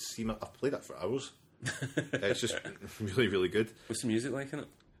I could see I've played it for hours. It's just really, really good. What's the music like in it?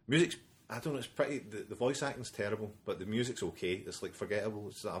 Music's, I don't know, it's pretty. The voice acting's terrible, but the music's okay. It's like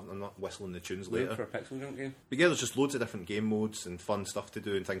forgettable. I'm not whistling the tunes Weird later. for a Pixel Junk game. But yeah, there's just loads of different game modes and fun stuff to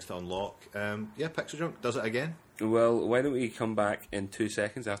do and things to unlock. Yeah, Pixel Junk does it again. Well, why don't we come back in 2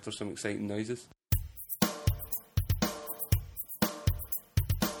 seconds after some exciting noises?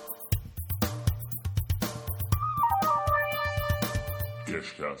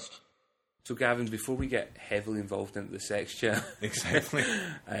 Geshcast. So, Gavin, before we get heavily involved into the sex chat, Exactly.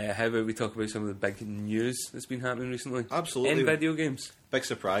 how about we talk about some of the big news that's been happening recently? Absolutely. In video games. Big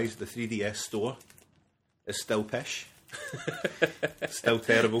surprise, the 3DS store is still pish. Still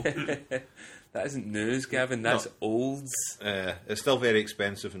terrible. That isn't news, Gavin. That's olds, It's still very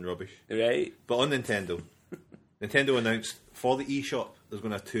expensive and rubbish. right? But on Nintendo, Nintendo announced for the eShop there's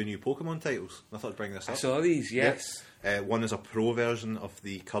going to have 2 new Pokemon titles. I thought I'd bring this up. I saw these, yes. One is a pro version of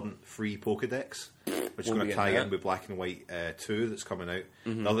the current free Pokedex, which is We'll going be to tie getting in that. with Black and White 2 that's coming out.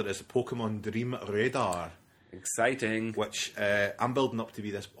 The other is a Pokemon Dream Radar, Exciting. which I'm building up to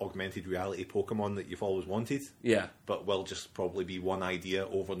be this augmented reality Pokemon that you've always wanted, Yeah. but will just probably be one idea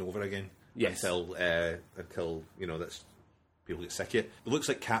over and over again Yes. until that's people get sick of it. It looks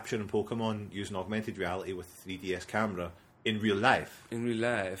like capturing Pokemon using augmented reality with 3DS camera in real life. In real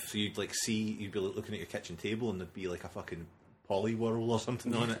life. So you'd be looking at your kitchen table and there'd be like a fucking Polyworld or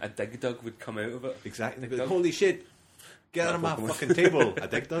something on it. A dig dug would come out of it. Exactly. Dig dug. Holy shit! Get out of my Pokemon. fucking table. A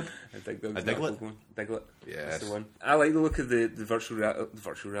dig dug. A dig dug. A Diglett? Diglett. Yes. That's the one. I like the look of the virtual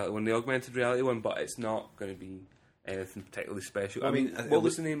reality one, the augmented reality one, but it's not going to be anything particularly special. I mean, what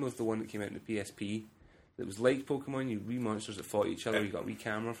was the name of the one that came out in the PSP? It was like Pokemon. You wee monsters that fought each other. You got a wee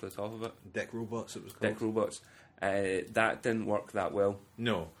camera for the top of it. Deck Robots. It was called. Deck robots. That didn't work that well.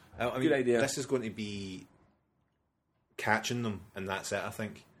 No. I mean, Good idea. This is going to be catching them, and that's it, I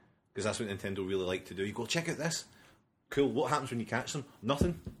think. Because that's what Nintendo really like to do. You go, check out this. Cool. What happens when you catch them?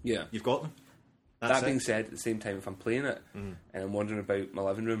 Nothing. Yeah. You've got them. That's That being it. said, at the same time, if I'm playing it and I'm wandering about my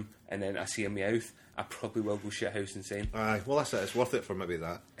living room and then I see a Meowth, I probably will go shit house insane. Aye, well, that's it. It's worth it for maybe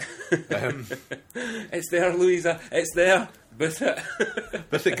that. It's there, Louisa. It's there. Boot it.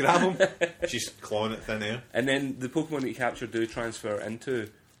 But to grab them, she's clawing at thin air. And then the Pokemon that you capture do transfer into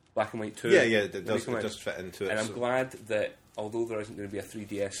Black and White 2. Yeah, it when does, they come out. fit into it. And I'm so- glad that although there isn't going to be a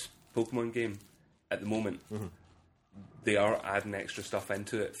 3DS Pokemon game at the moment, they are adding extra stuff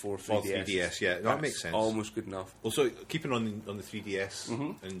into it for 3DS. For 3DS, yeah. That That's makes sense. almost good enough. Also, keeping on the 3DS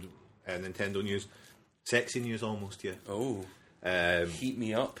and Nintendo news, sexy news almost, yeah. Oh, heat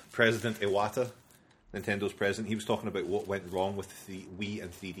me up. President Iwata, Nintendo's president, he was talking about what went wrong with the Wii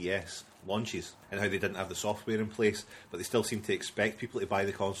and 3DS launches and how they didn't have the software in place, but they still seem to expect people to buy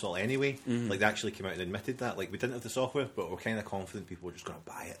the console anyway. Like, they actually came out and admitted that. Like, we didn't have the software, but we're kind of confident people were just going to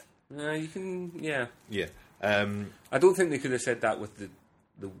buy it. You can, yeah. Yeah. I don't think they could have said that with the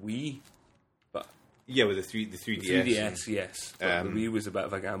Wii, but Yeah, with the 3DS. 3DS, yes. But the Um, Wii was a bit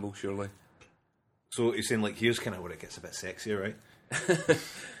of a gamble, surely. So he's saying, like, here's kind of where it gets a bit sexier, right?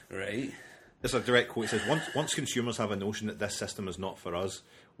 Right. It's a direct quote. It says, once consumers have a notion that this system is not for us,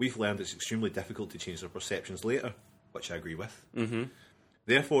 we've learned it's extremely difficult to change their perceptions later, which I agree with. Mm-hmm.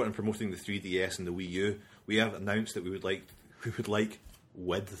 Therefore, in promoting the 3DS and the Wii U, we have announced that we would like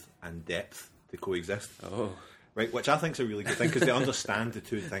width and depth to coexist. Oh. Right, which I think is a really good thing, because they understand the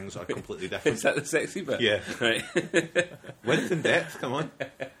two things are completely different. Is that the sexy bit? Yeah. Right. Width and depth, come on.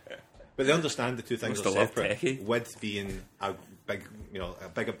 But they understand the two things Must are have loved separate. techie. Width being a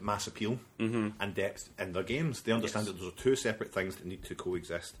big mass appeal, and depth in their games. They understand that those are two separate things that need to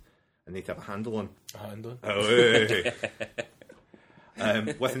coexist and need to have a handle on. Oh, hey.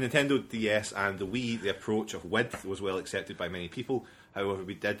 With the Nintendo DS and the Wii, the approach of width was well accepted by many people. However,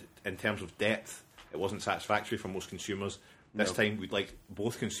 in terms of depth, it wasn't satisfactory for most consumers. This time, we'd like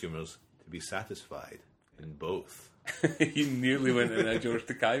both consumers to be satisfied in both. You nearly went in a George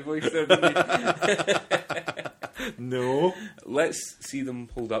Takei voice there, didn't you? No. Let's see them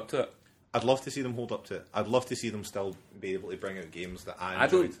hold up to it. I'd love to see them hold up to it. I'd love to see them still be able to bring out games that I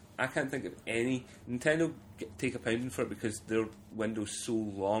enjoyed. I can't think of any. Nintendo take a pounding for it because their window's so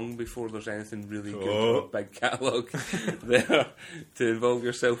long before there's anything really good or a big catalogue there to involve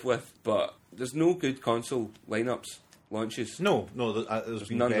yourself with. But there's no good console lineups launches. No, there's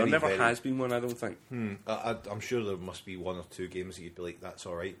been None. very, There never very, has been one, I don't think. I'm sure there must be one or two games that you'd be like, that's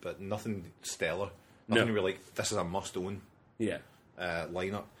alright, but nothing stellar. No. Nothing you're like, this is a must-own Yeah.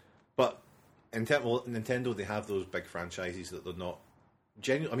 lineup. But Nintendo, they have those big franchises that they're not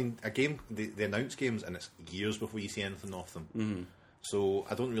genuine. I mean, a game, they announce games and it's years before you see anything off them. Mm-hmm. So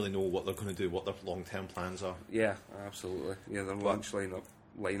I don't really know what they're going to do, what their long-term plans are. Yeah, absolutely. Yeah, their launch lineup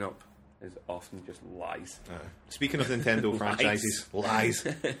is often just lies. Speaking of Nintendo franchises, lies.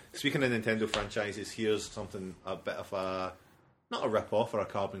 Speaking of Nintendo franchises, here's something a bit of a, not a rip-off or a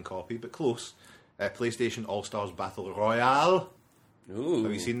carbon copy, but close. PlayStation All-Stars Battle Royale. Ooh.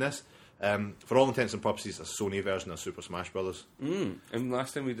 Have you seen this? For all intents and purposes, a Sony version of Super Smash Brothers. And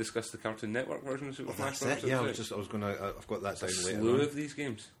last time we discussed the Cartoon Network version of Super Smash Bros. Yeah, I've got that down later. Slew of these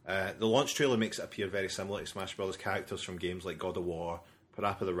games. The launch trailer makes it appear very similar to Smash Brothers characters from games like God of War,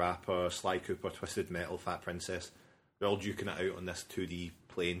 Parappa the Rapper, Sly Cooper, Twisted Metal, Fat Princess. They're all duking it out on this 2D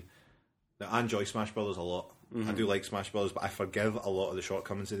plane. Now, I enjoy Smash Brothers a lot. I do like Smash Brothers, but I forgive a lot of the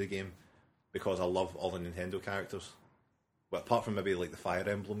shortcomings of the game because I love all the Nintendo characters. But apart from maybe like the Fire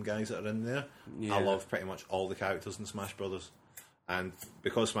Emblem guys that are in there, Yeah. I love pretty much all the characters in Smash Brothers. And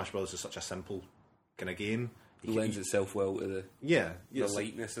because Smash Brothers is such a simple kind of game, It lends itself well to the it's-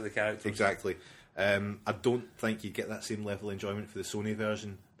 lightness of the characters. exactly. I don't think you get that same level of enjoyment for the Sony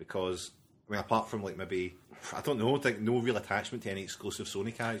version because, I mean, apart from like maybe, I don't know, like no real attachment to any exclusive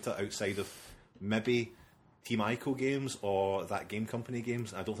Sony character outside of maybe Team Ico games or that Game Company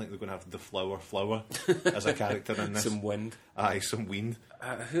games. I don't think they're going to have the Flower as a character in this. Some wind. Aye, some wind.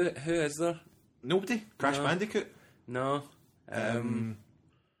 Who is there? Nobody. Crash No. Bandicoot. No.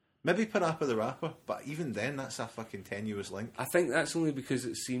 Maybe Parappa the Rapper, but even then, that's a fucking tenuous link. I think that's only because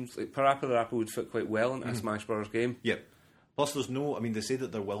it seems like Parappa the Rapper would fit quite well into a Smash Bros. Game. Yep. Plus, there's no. I mean, they say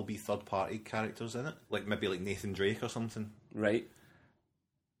that there will be third-party characters in it, like maybe like Nathan Drake or something. Right.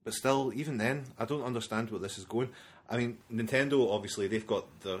 But still, even then, I don't understand what this is going. I mean, Nintendo, obviously, they've got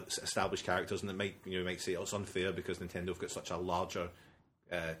the established characters, and it might, you might say it's unfair because Nintendo have got such a larger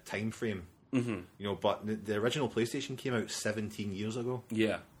time frame. Mm-hmm. But the original PlayStation came out 17 years ago.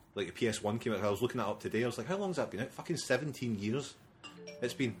 Yeah. Like the PS1 came out. I was looking that up today. I was like, how long's that been out? Fucking 17 years.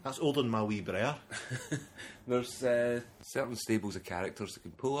 It's been. That's older than my wee brer. There's certain stables of characters that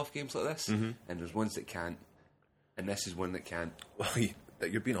can pull off games like this, and there's ones that can't. And this is one that can't. Well,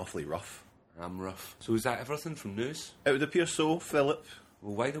 you're being awfully rough. I'm rough. So is that everything from news? It would appear so, Philip.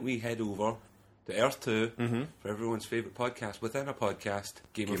 Well, why don't we head over to Earth 2 for everyone's favourite podcast within a podcast,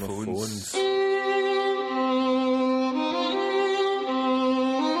 Game of Phones.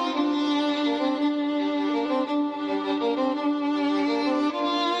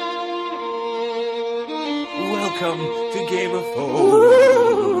 Welcome to Game of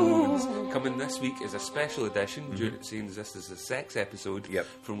Phones. Coming this week is a special edition, due to seeing as this is a sex episode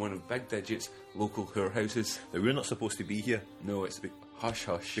from one of Big Digit's local whorehouses. Now, we're not supposed to be here. No, it's hush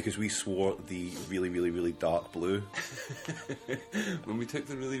hush. Because we swore the really, really, really dark blue. When we took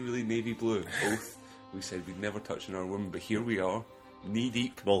the really, really navy blue oath, we said we'd never touch on our woman, but here we are, knee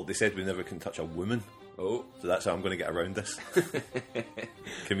deep. Well, they said we never can touch a woman. Oh. So that's how I'm going to get around this.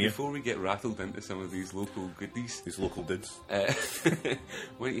 Come here. Before we get rattled into some of these local goodies, These local dudes. why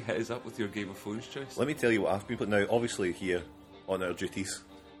don't you hit us up with your Game of Phones choice? Let me tell you what I've been putting. Now, obviously, here on our duties,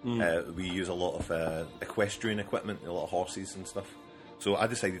 we use a lot of equestrian equipment, a lot of horses and stuff. So I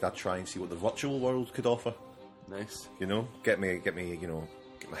decided I'd try and see what the virtual world could offer. Nice. Get me,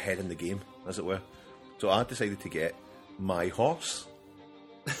 ahead in the game, as it were. So I decided to get My Horse.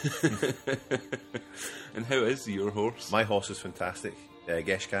 And how is your horse? My Horse is fantastic.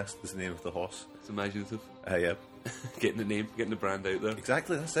 Geshcast is the name of the horse. It's imaginative. Yeah, Getting the name, getting the brand out there.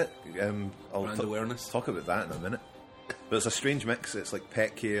 exactly, that's it. I'll Brand awareness. talk about that in a minute. But it's a strange mix. It's like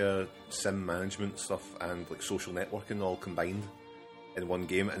pet care, sim management stuff, and like social networking all combined in one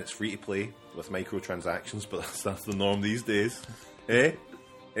game, and it's free to play with microtransactions. But that's the norm these days. Eh?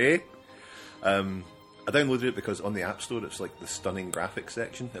 I downloaded it because on the App Store it's like the stunning graphics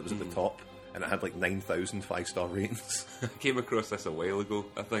section. It was at the top, and it had like 9,000 5-star ratings. I came across this a while ago,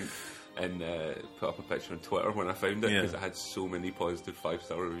 I think, and put up a picture on Twitter when I found it, Yeah. because it had so many positive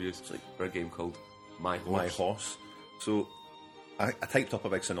 5-star reviews for a game called My Horse. My Horse. So I typed up a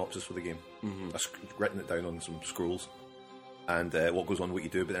big synopsis for the game. I've written it down on some scrolls, and what goes on, what you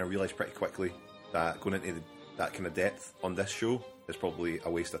do. But then I realised pretty quickly that going into that kind of depth on this show is probably a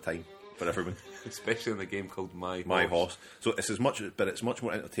waste of time for everyone. Especially in a game called My My Horse. So it's it's much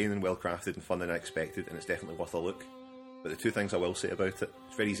more entertaining, well crafted, and fun than I expected, and it's definitely worth a look. But the two things I will say about it: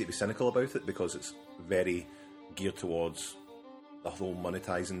 it's very easy to be cynical about it because it's very geared towards the whole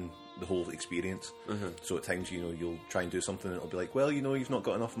monetizing the whole experience. So at times, you'll try and do something and it'll be like, well, you've not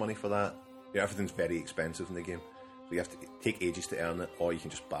got enough money for that. Yeah, everything's very expensive in the game. So you have to take ages to earn it, or you can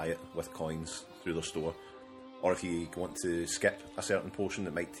just buy it with coins through their store. Or if you want to skip a certain portion,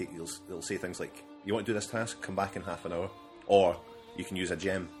 that might take, it'll say things like, you want to do this task, come back in half an hour. Or you can use a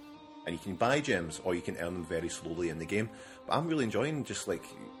gem. And you can buy gems, or you can earn them very slowly in the game. But I'm really enjoying just like,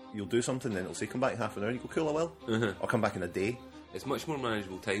 you'll do something, then it'll say, come back in half an hour, and you go, cool, I will. Or come back in a day. It's much more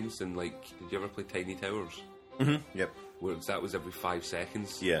manageable times than, like, did you ever play Tiny Towers? Yep. Where that was every 5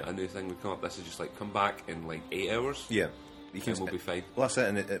 seconds. Yeah. A new thing would come up. This is just like, come back in like 8 hours. Yeah. You And we'll be fine. Well, that's it,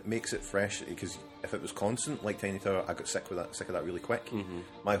 and it makes it fresh, because if it was constant, like Tiny Tower, I got sick of that really quick.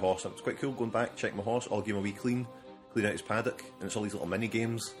 My Horse, it was quite cool going back, check my horse, I'll give him a wee clean out his paddock, and it's all these little mini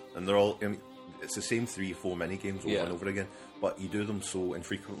games, and they're all, it's the same 3 or 4 mini games over Yeah. and over again, but you do them so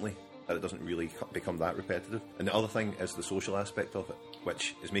infrequently that it doesn't really become that repetitive. And the other thing is the social aspect of it,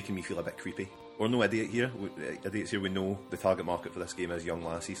 which is making me feel a bit creepy. We're no idiots here. We know the target market for this game is young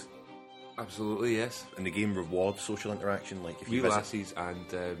lassies. Absolutely, yes. And the game rewards social interaction, like if you Wee visit... lassies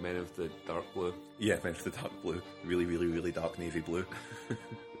and Men of the Dark Blue. Yeah, meant for the dark blue. Really, really, really dark navy blue.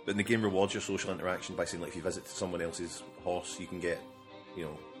 But the game rewards your social interaction by saying, like, if you visit someone else's horse, you can get,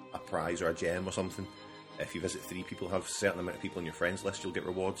 a prize or a gem or something. If you visit 3 people, have a certain amount of people on your friends list, you'll get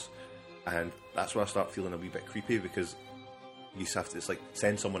rewards. And that's where I start feeling a wee bit creepy, because you just have to, it's like,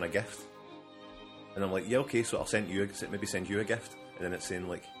 send someone a gift. And I'm like, yeah, okay, so I'll maybe send you a gift. And then it's saying,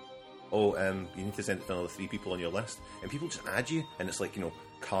 like, oh, you need to send it to another 3 people on your list. And people just add you, and it's like,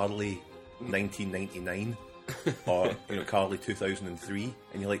 Carly 1999 or Carly 2003,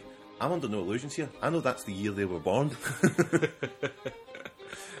 and you're like, I'm under no illusions here. I know that's the year they were born.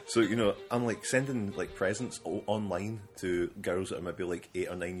 So I'm like sending like presents online to girls that are maybe like 8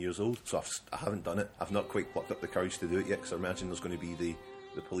 or 9 years old. So I haven't done it. I've not quite plucked up the courage to do it yet, because I imagine there's going to be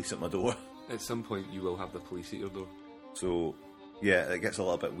the police at my door. At some point, you will have the police at your door. So yeah, it gets a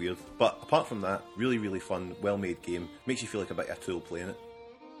little bit weird. But apart from that, really, really fun, well-made game. Makes you feel like a bit of a tool playing it.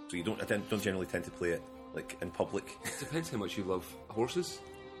 So I don't generally tend to play it like in public. It depends how much you love horses,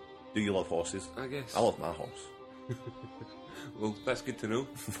 Do you love horses? I guess. I love my horse. Well, that's good to know.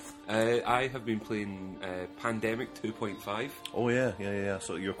 I have been playing Pandemic 2.5. Oh yeah.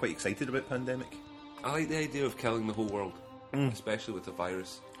 So you're quite excited about Pandemic? I like the idea of killing the whole world, especially with a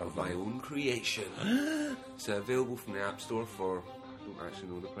virus of my own creation. It's available from the App Store for... I don't actually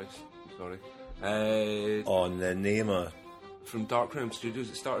know the price, I'm sorry. On the name of... From Dark Realm Studios.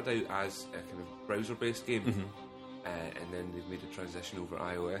 It started out as a kind of browser-based game, and then they've made a transition over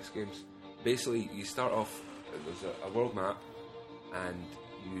iOS games. Basically, you start off, there's a world map, and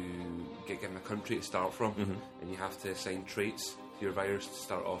you get given a country to start from, and you have to assign traits to your virus to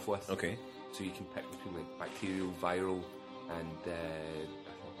start off with. Okay. So you can pick between like bacterial, viral, and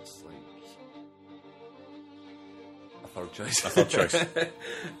I think it's like a third choice.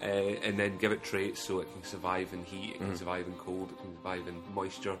 And then give it traits so it can survive in heat, it can survive in cold, it can survive in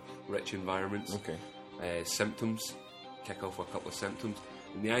moisture-rich environments. Okay. Symptoms, kick off with a couple of symptoms.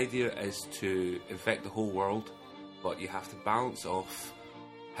 And the idea is to infect the whole world, but you have to balance off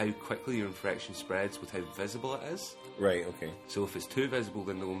how quickly your infection spreads with how visible it is. Right, okay. So if it's too visible,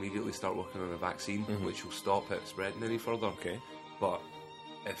 then they'll immediately start working on a vaccine, which will stop it spreading any further. Okay. But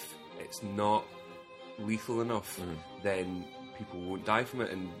if it's not lethal enough, then people won't die from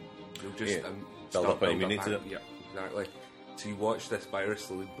it, and they'll just Yeah. start Build up an building immunity to it. Yeah, exactly. So you watch this virus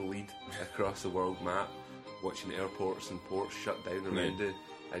slowly bleed across the world map, watching airports and ports shut down around it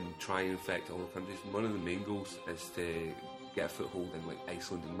and try and infect all the countries. One of the main goals is to get a foothold in like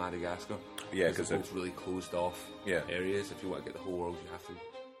Iceland and Madagascar. Yeah, because they're both really closed off areas. If you want to get the whole world, you have to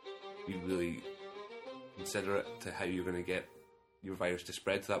be really considerate to how you're going to get your virus to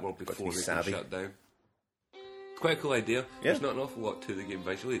spread to that world before they can shut down. It's quite a cool idea. Yeah. There's not an awful lot to the game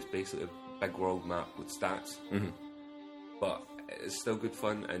visually. It's basically a big world map with stats. Mm-hmm. But it's still good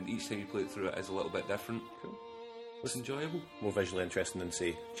fun, and each time you play it through it is a little bit different. Cool. It's enjoyable. More visually interesting than,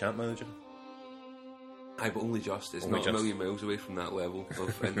 say, Champ Manager? Aye, but only just. It's Only not just. a million miles away from that level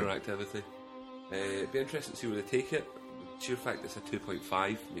of interactivity. It'd be interesting to see where they take it. The sheer fact it's a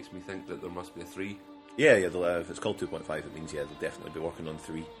 2.5 makes me think that there must be a 3. Yeah, if it's called 2.5, it means, they'll definitely be working on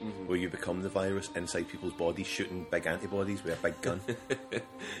 3, where you become the virus inside people's bodies, shooting big antibodies with a big gun.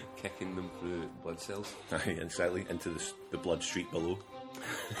 Kicking them through blood cells. Aye, exactly, into the blood street below.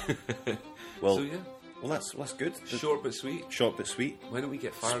 Well, So, yeah. Well, that's good. Short but sweet. Short but sweet. Why don't we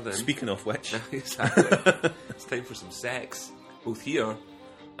get fired in? Speaking of which, Exactly. It's time for some sex. Both here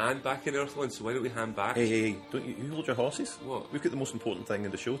and back in Earth 1, so why don't we hand back? hey, don't you hold your horses? What? We've got the most important thing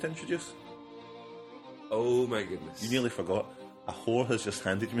in the show to introduce. Oh my goodness. You nearly forgot. A whore has just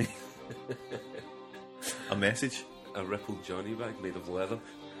handed me a message A rippled Johnny bag made of leather.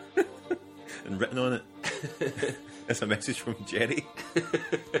 and written on it. It's a message from Jerry.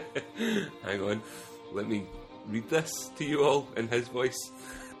 Hang on. Let me read this to you all in his voice.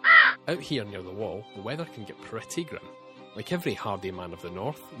 Out here near the wall, the weather can get pretty grim. Like every hardy man of the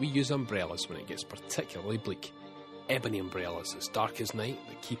north, we use umbrellas when it gets particularly bleak. Ebony umbrellas as dark as night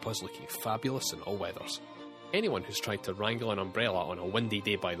that keep us looking fabulous in all weathers. Anyone who's tried to wrangle an umbrella on a windy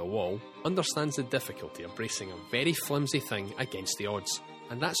day by the wall understands the difficulty of bracing a very flimsy thing against the odds.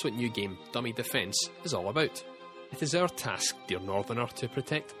 And that's what new game Dummy Defence is all about. It is our task, dear Northerner, to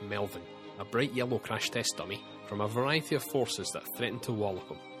protect Melvin, a bright yellow crash test dummy, from a variety of forces that threaten to wallop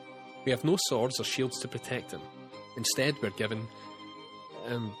him. We have no swords or shields to protect him. Instead, we're given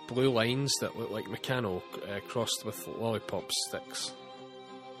blue lines that look like Meccano crossed with lollipop sticks.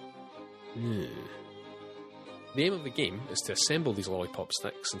 The aim of the game is to assemble these lollipop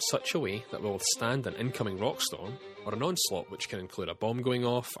sticks in such a way that will withstand an incoming rock storm, or an onslaught which can include a bomb going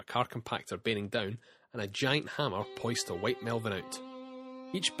off, a car compactor bearing down, and a giant hammer poised to wipe Melvin out.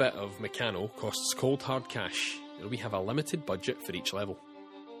 Each bit of Meccano costs cold hard cash, and we have a limited budget for each level.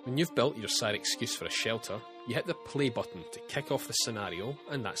 When you've built your sad excuse for a shelter, you hit the play button to kick off the scenario,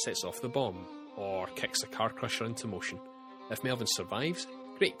 and that sets off the bomb, or kicks a car crusher into motion. If Melvin survives,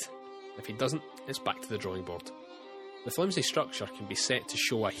 great. If he doesn't, it's back to the drawing board. The flimsy structure can be set to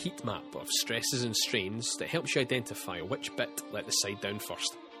show a heat map of stresses and strains that helps you identify which bit let the side down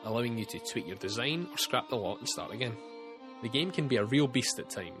first, allowing you to tweak your design or scrap the lot and start again. The game can be a real beast at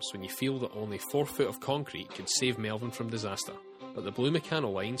times when you feel that only 4 foot of concrete could save Melvin from disaster, but the blue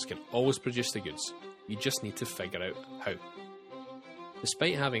Meccano lines can always produce the goods. You just need to figure out how.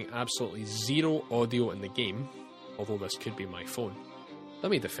 Despite having absolutely zero audio in the game, although this could be my phone,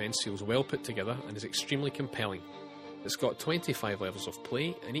 Dummy Defence feels well put together and is extremely compelling. It's got 25 levels of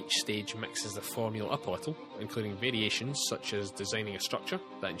play, and each stage mixes the formula up a little, including variations such as designing a structure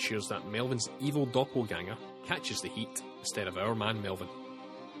that ensures that Melvin's evil doppelganger catches the heat instead of our man Melvin.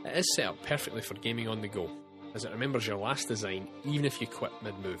 It is set up perfectly for gaming on the go, as it remembers your last design even if you quit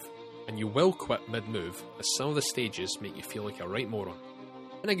mid-move. And you will quit mid-move, as some of the stages make you feel like a right moron.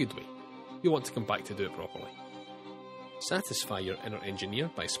 In a good way. You'll want to come back to do it properly. Satisfy your inner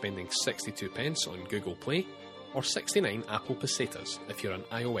engineer by spending 62 pence on Google Play, or 69 Apple pesetas if you're an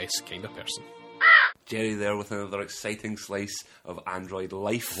iOS kind of person. Jerry there with another exciting slice of Android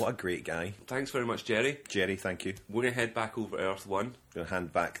life. What a great guy. Thanks very much, Jerry. Jerry, thank you. We're going to head back over to Earth 1 Going to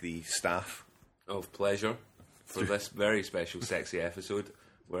hand back the staff. of pleasure for this very special sexy episode,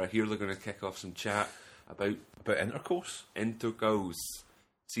 where here they're going to kick off some chat about About intercourse. intercourse.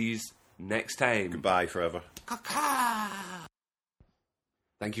 See you next time. Goodbye forever.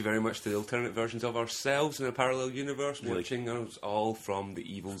 Thank you very much to the alternate versions of ourselves in a parallel universe, Really? watching us all from the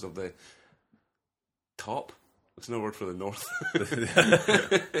evils of the top. What's another word for the north?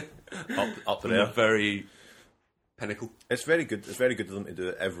 Up From there. the very pinnacle. It's very good. It's very good of them to do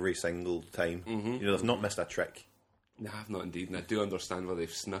it every single time. You know, they've not missed a trick. No, I've not indeed, and I do understand why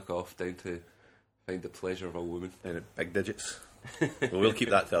they've snuck off down to find the pleasure of a woman. And big digits. Well, we'll keep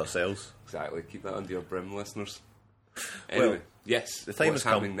that to ourselves. Exactly. Keep that under your brim, listeners. Anyway, Well, yes, the time what's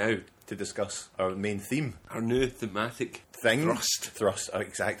has come. happening now? To discuss our main theme. Our new thematic Thing. thrust.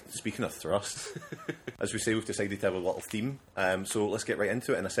 Exactly. Speaking of thrust, as we say, we've decided to have a little theme. So let's get right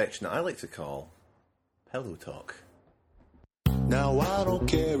into it in a section that I like to call Pillow Talk. Now I don't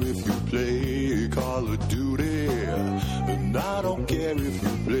care if you play Call of Duty And I don't care if you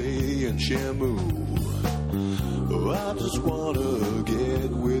play in Shamu. I just wanna get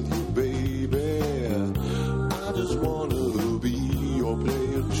with you, baby. I just wanna be your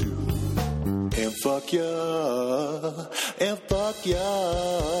player too. And fuck ya, and fuck ya,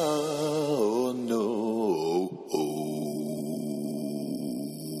 oh no.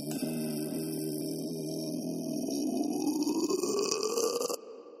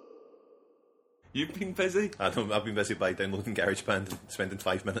 You've been busy. I've been busy by downloading GarageBand and spending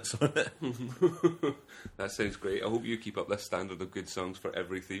 5 minutes on it. That sounds great. I hope you keep up this standard of good songs for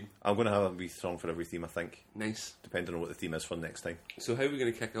every theme. I'm going to have a wee song for every theme, I think, Nice. depending on what the theme is for next time. So how are we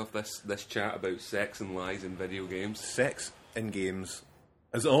going to kick off this chat about sex and lies in video games? Sex in games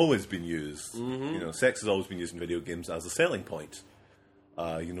has always been used. You know, sex has always been used in video games as a selling point.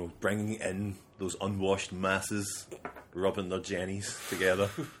 You know, bringing in those unwashed masses, rubbing their jennies together.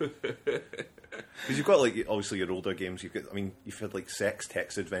 Because you've got, like, obviously your older games. You've had like sex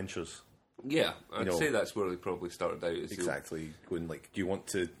text adventures. Yeah, I'd know- say that's where they probably started out. Is Exactly. Going like, do you want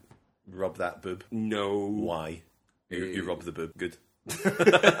to rub that boob? No. Why? You rub the boob. Good.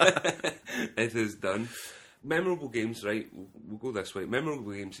 It is done. Memorable games, right? We'll go this way.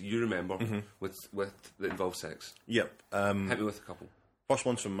 Memorable games you remember with that involve sex. Yep. Hit me with a couple. First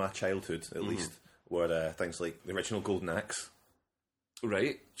ones from my childhood, at least, were things like the original Golden Axe.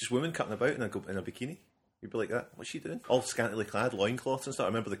 Right. Just women cutting about in a bikini. You'd be like, that. What's she doing? All scantily clad, loincloths and stuff. I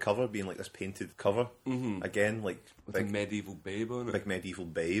remember the cover being like this painted cover. Again, like With a medieval babe on it. big medieval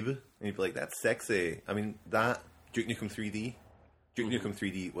babe. And you'd be like, that's sexy. I mean, that, Duke Nukem 3D. Duke Nukem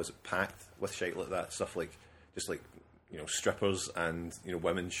 3D was packed with shit like that. Stuff like, just like, you know, strippers and, you know,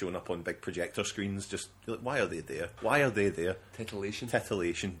 women showing up on big projector screens. Just, you're like, why are they there? Why are they there? Titillation.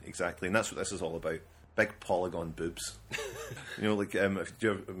 Titillation, exactly. And that's what this is all about. Big polygon boobs. You know, like,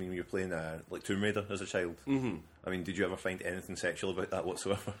 you're playing like Tomb Raider as a child. I mean, did you ever find anything sexual about that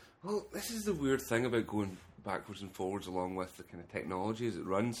whatsoever? Well, this is the weird thing about going backwards and forwards along with the kind of technology as it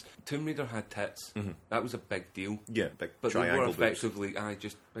runs. Tomb Raider had tits. That was a big deal. Yeah, big But they were triangle boobs. effectively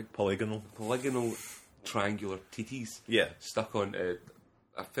just big Polygonal. triangular titties Yeah. stuck on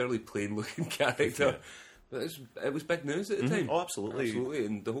a fairly plain looking character. But it was big news at the time. Oh, absolutely. Absolutely.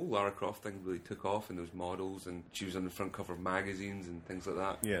 And the whole Lara Croft thing really took off, and there was models, and she was on the front cover of magazines and things like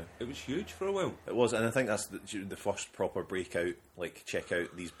that. Yeah. It was huge for a while. It was, and I think that's the first proper breakout, like, check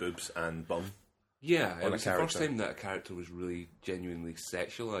out these boobs and bum. Yeah, On it a was the first character. time that a character was really genuinely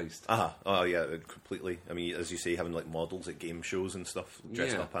sexualised. Oh yeah, completely. I mean, as you say, having like models at game shows and stuff,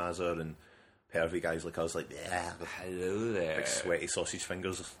 dressed Yeah. up as her, and pervy guys like us, like, yeah, with Hello there. big sweaty sausage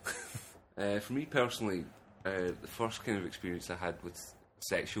fingers. For me personally, the first kind of experience I had with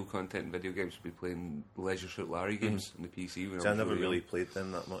sexual content in video games would be playing Leisure Suit Larry games on the PC. When So I was never really young. played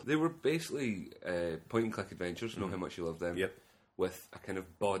them that much. They were basically point and click adventures. Know how much you love them. Yep. With a kind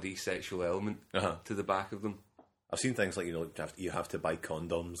of body sexual element Uh-huh. to the back of them. I've seen things like, you know, you have to buy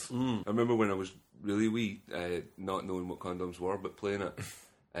condoms. I remember when I was really wee, not knowing what condoms were, but playing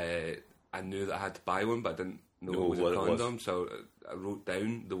it, I knew that I had to buy one, but I didn't know Know it was what a it was. condom, so I wrote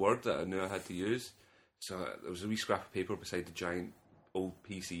down the word that I knew I had to use. So there was a wee scrap of paper beside the giant old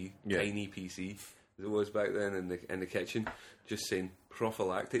PC, Yeah. tiny PC as it was back then in the kitchen, just saying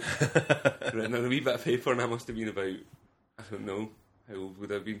prophylactic written on a wee bit of paper, and I must have been about, I don't know, how old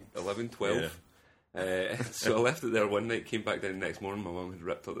would I have been? 11, 12? So I left it there one night, came back down the next morning, my mum had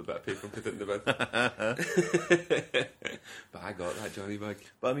ripped up the bit of paper and put it in the bin. But I got that Johnny bag.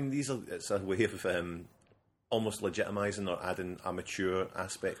 But I mean, it's a way of almost legitimising or adding a mature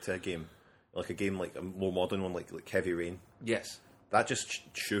aspect to a game. Like a game, like a more modern one, like Heavy Rain. Yes. That just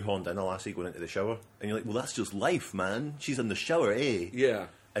shoehorned in a lassie going into the shower. And you're like, well, that's just life, man. She's in the shower, eh? Yeah.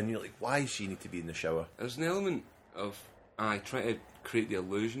 And you're like, why does she need to be in the shower? There's an element of trying to create the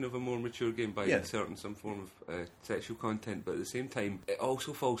illusion of a more mature game by Yeah. inserting some form of sexual content, but at the same time, it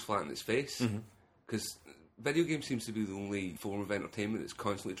also falls flat on its face. Because video game seems to be the only form of entertainment that's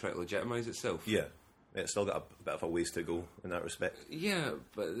constantly trying to legitimise itself. Yeah. It's still got a bit of a ways to go in that respect. Yeah,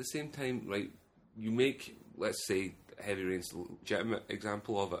 but at the same time, right, you make, let's say, Heavy Rain's a legitimate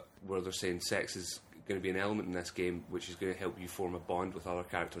example of it, where they're saying sex is going to be an element in this game which is going to help you form a bond with other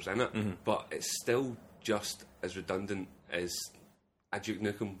characters in it, but it's still just as redundant as a Duke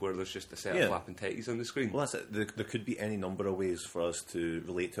Nukem where there's just a set Yeah. of flapping titties on the screen. Well, that's it. There could be any number of ways for us to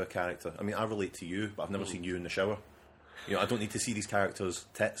relate to a character. I mean, I relate to you, but I've never seen you in the shower. You know, I don't need to see these characters'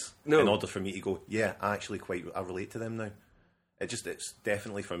 tits No. in order for me to go, yeah, I relate to them now. It's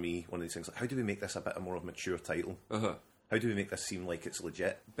definitely for me one of these things. Like, how do we make this a bit more of a mature title? Uh-huh. How do we make this seem like it's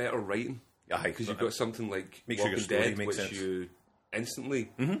legit? Better writing. Aye, Because you've got something like Make sure your Walking story Dead, makes which sense. you instantly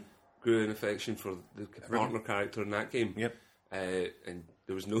grew an affection for the partner character in that game. Yep. And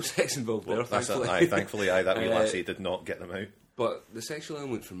there was no sex involved there, That's thankfully. thankfully, that wee lassie did not get them out. But the sexual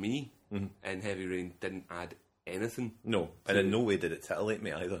element for me in Heavy Rain didn't add anything. No, and in no way did it titillate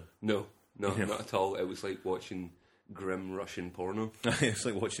me either. No, not at all. It was like watching grim Russian porno. It's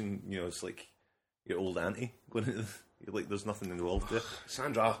like watching, it's like your old auntie going into you're like, there's nothing involved there.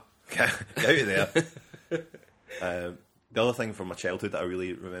 Sandra! Get out of there. The other thing from my childhood that I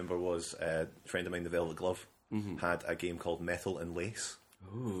really remember was a friend of mine, the Velvet Glove, had a game called Metal and Lace,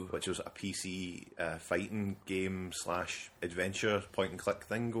 which was a PC fighting game / adventure point and click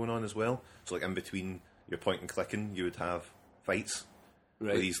thing going on as well. So like in between your point and clicking, you would have fights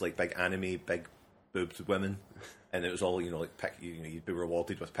with these like big anime, big boobed women, and it was all you'd be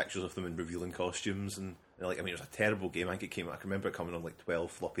rewarded with pictures of them in revealing costumes and like it was a terrible game. I think I can remember it coming on like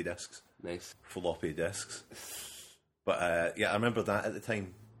 12 floppy disks. Nice. Floppy disks. But I remember that at the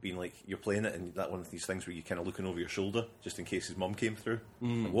time being like you're playing it and that one of these things where you're kind of looking over your shoulder just in case his mum came through.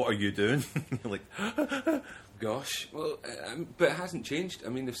 Like, what are you doing? You're like, gosh, well, but it hasn't changed. I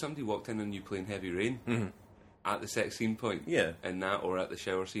mean, if somebody walked in on you playing Heavy Rain at the sex scene point, in that, or at the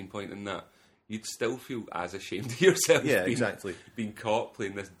shower scene point in that, you'd still feel as ashamed of yourself. Yeah, exactly. Being caught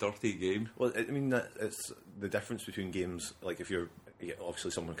playing this dirty game. Well, I mean, it's the difference between games. Like if you're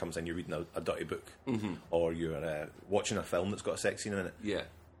obviously someone comes in, you're reading a dirty book, or you're watching a film that's got a sex scene in it. Yeah,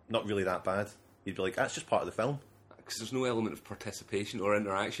 not really that bad. You'd be like, that's just part of the film. Because there's no element of participation or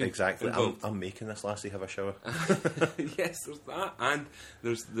interaction. Exactly. I'm making this lassie have a shower. Yes, there's that, and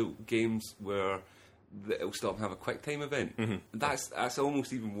there's the games where it'll stop and have a quick time event. That's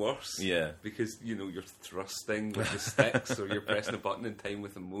almost even worse. Yeah, because you're thrusting with the sticks, or you're pressing a button in time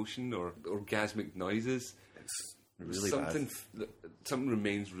with emotion or orgasmic noises. It's really bad. Something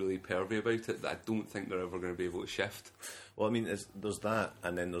remains really pervy about it that I don't think they're ever going to be able to shift. Well, I mean, there's that,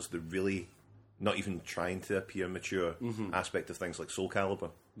 and then there's the really not even trying to appear mature aspect of things like Soul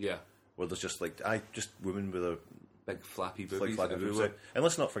Calibur. Yeah, where there's just like just women with a big flappy boobies everywhere. Boobs. And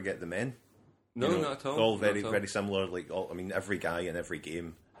let's not forget the men. No, not at all. They're all very similar. Like, every guy in every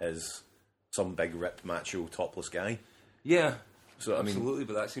game is some big ripped macho topless guy. Yeah, so absolutely.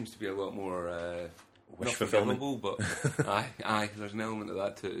 But that seems to be a lot more wish fulfillment. But aye, there's an element of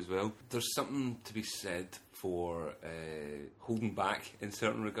that to it as well. There's something to be said for holding back in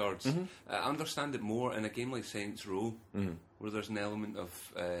certain regards. I understand it more in a game like Saints Row, where there's an element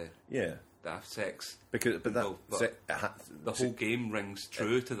of daft sex. But the whole game rings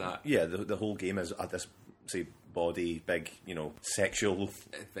true to that. Yeah, the whole game is this, say, body, big, sexual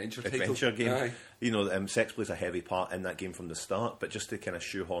adventure game. Aye. Sex plays a heavy part in that game from the start, but just to kind of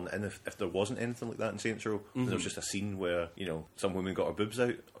shoehorn in, if there wasn't anything like that in Saints Row, and there was just a scene where, some woman got her boobs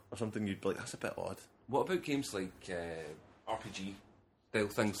out or something, you'd be like, that's a bit odd. What about games like RPG style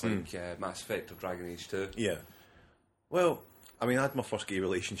things like Mass Effect or Dragon Age 2? Yeah. Well, I mean, I had my first gay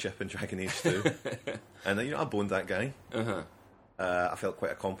relationship in Dragon Age 2, and I boned that guy. I felt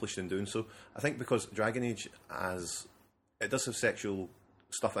quite accomplished in doing so. I think because Dragon Age it does have sexual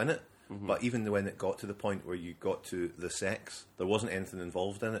stuff in it, but even when it got to the point where you got to the sex, there wasn't anything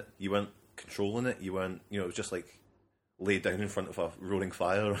involved in it. You weren't controlling it. You weren't, it was just like laid down in front of a roaring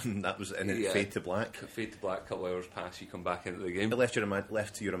fire, and that was, and then it fade to black. Fade to black. A couple of hours pass, you come back into the game. It left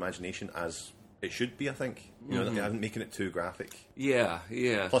to your imagination as it should be, I think. Making it too graphic. Yeah.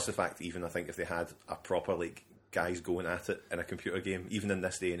 Plus the fact, even I think if they had a proper like guys going at it in a computer game, even in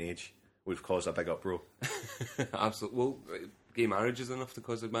this day and age, would have caused a big uproar. Absolutely. Well, gay marriage is enough to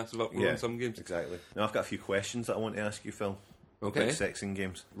cause a massive uproar in some games. Exactly. Now I've got a few questions that I want to ask you, Phil. Okay. About sex in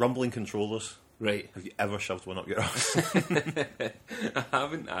games. Rumbling controllers. Right. Have you ever shoved one up your arse? I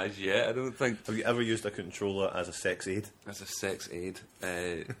haven't as yet, I don't think. Have you ever used a controller as a sex aid? As a sex aid?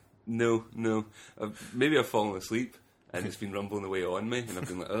 No. Maybe I've fallen asleep and it's been rumbling away on me and I've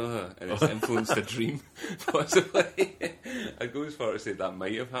been like, ugh, and it's influenced a dream, possibly. I go as far to say that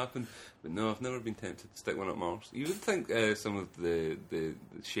might have happened, but no, I've never been tempted to stick one up my arse. You would think some of the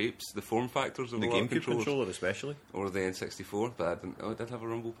shapes, the form factors of the a lot of GameCube controller especially, or the N64, but I didn't. Oh, it did have a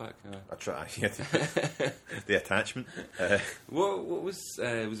rumble pack. I try. Yeah, the attachment. What was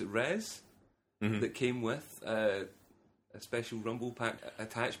it Rez that came with a special rumble pack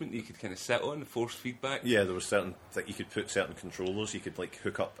attachment that you could kind of sit on, force feedback? Yeah, there was certain that you could put certain controllers. You could like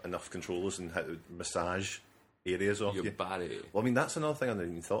hook up enough controllers and how to massage areas off your you. body. Well, I mean, that's another thing I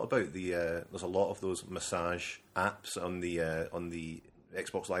didn't even thought about. There's a lot of those massage apps on the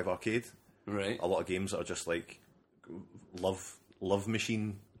Xbox Live Arcade. Right. A lot of games that are just like love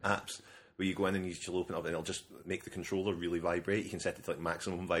machine apps where you go in and you will open it up and it'll just make the controller really vibrate. You can set it to like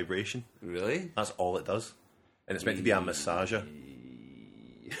maximum vibration. Really? That's all it does. And it's meant to be a massager.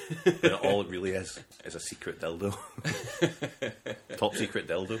 then all it really is a secret dildo. Top secret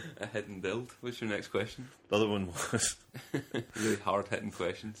dildo. A hidden build. What's your next question? The other one was, Really hard hitting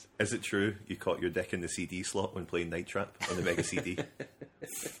questions. is it true you caught your dick in the CD slot when playing Night Trap on the Mega CD?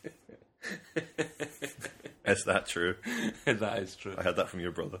 Is that true? That is true. I heard that from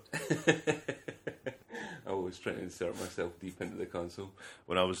your brother. I was trying to insert myself deep into the console.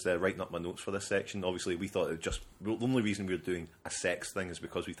 When I was writing up my notes for this section, obviously we thought the only reason we were doing a sex thing is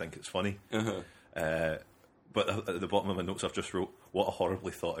because we think it's funny. But at the bottom of my notes I've just wrote, what a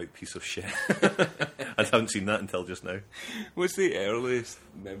horribly thought out piece of shit. I haven't seen that until just now. What's the earliest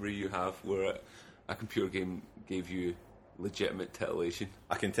memory you have where a computer game gave you legitimate titillation?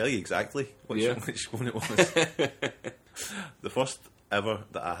 I can tell you exactly which one it was. The first ever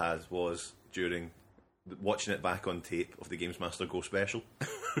that I had was during watching it back on tape of the Games Master Go Special.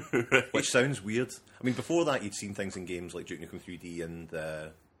 Which sounds weird. I mean, before that you'd seen things in games like Duke Nukem 3D and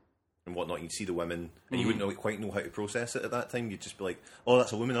whatnot. You'd see the women and you wouldn't quite know how to process it at that time. You'd just be like, oh,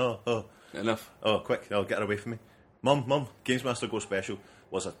 that's a woman, oh Enough. oh, quick, I'll get her away from me. Mum, Games Master Go Special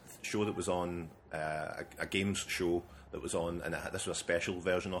was a show that was on, a games show that was on, and this was a special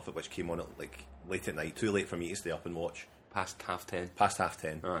version of it which came on at like late at night, too late for me to stay up and watch. Past half 10. Past half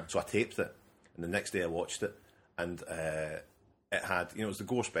 10. Alright. So I taped it, and the next day I watched it, and it had, it was the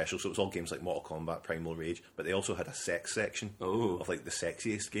Gore Special, so it was all games like Mortal Kombat, Primal Rage, but they also had a sex section of like the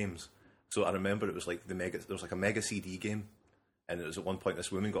sexiest games. So I remember it was like there was like a Mega CD game, and it was at one point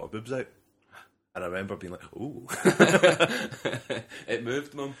this woman got her boobs out, and I remember being like, ooh. It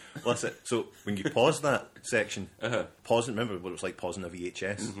moved, Mum. Well, that's it. So when you pause that section, pause it, remember what it was like pausing a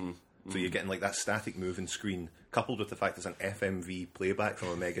VHS. So you're getting like that static moving screen, coupled with the fact there's an FMV playback from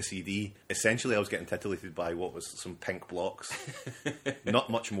a Mega CD. Essentially, I was getting titillated by what was some pink blocks. Not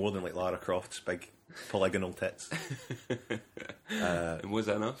much more than like Lara Croft's big polygonal tits. And was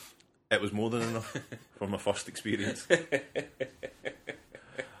that enough? It was more than enough for my first experience.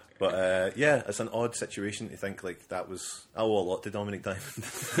 But yeah, it's an odd situation to think like that was. I owe a lot to Dominic Diamond.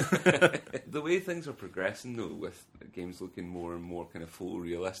 The way things are progressing, though, with games looking more and more kind of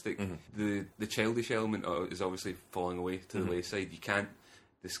photorealistic, the childish element is obviously falling away to the wayside. You can't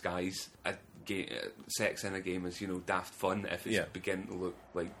disguise sex in a game as daft fun if it's beginning to look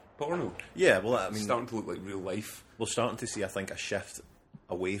like porno. Yeah, well, I mean, It's starting to look like real life. we're starting to see, I think, a shift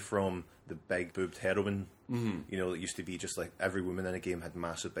away from the big boobed heroine. It used to be just like every woman in a game had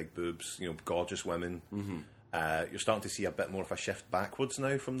massive big boobs, gorgeous women. You're starting to see a bit more of a shift backwards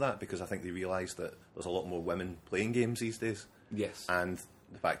now from that, because I think they realise that there's a lot more women playing games these days. Yes. And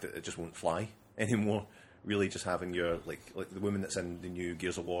the fact that it just won't fly anymore. Really just having your, like the woman that's in the new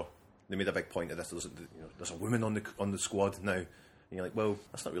Gears of War, they made a big point of this. There's a woman on the squad now. And you're like, well,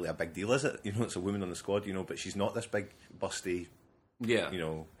 that's not really a big deal, is it? It's a woman on the squad, but she's not this big, busty, Yeah.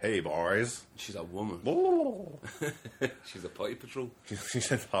 hey boys. She's a woman. She's a potty patrol. She's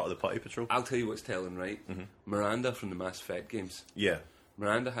part of the potty patrol. I'll tell you what's telling, right? Miranda from the Mass Effect games. Yeah.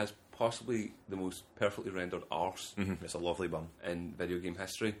 Miranda has possibly the most perfectly rendered arse It's a lovely bum. in video game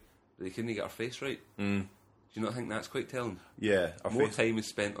history. But they couldn't get her face right. Do you not think that's quite telling? Yeah. More time is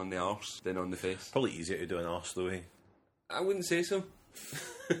spent on the arse than on the face. Probably easier to do an arse though, eh? I wouldn't say so.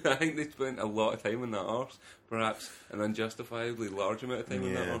 I think they spent a lot of time on that arse. Perhaps an unjustifiably large amount of time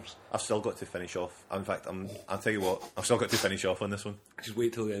on that arse. I've still got to finish off. In fact, I'll tell you what, I've still got to finish off on this one. Just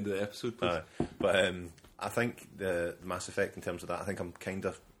wait till the end of the episode, please. But I think the Mass Effect, in terms of that, I think I'm kind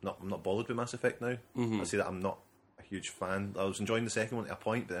of I'm not bothered with Mass Effect now. I say that I'm not a huge fan. I was enjoying the second one to a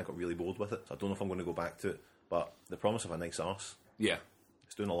point, but then I got really bored with it. So I don't know if I'm going to go back to it. But the promise of a nice arse, Yeah.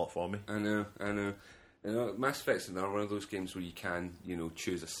 it's doing a lot for me. I know. Mass Effect's another one of those games where you can,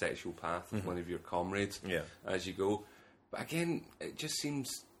 choose a sexual path with one of your comrades as you go. But again, it just seems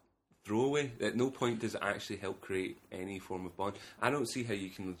throwaway. At no point does it actually help create any form of bond. I don't see how you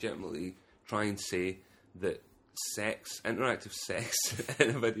can legitimately try and say that interactive sex in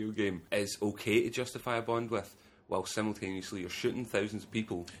a video game is okay to justify a bond with, while simultaneously you're shooting thousands of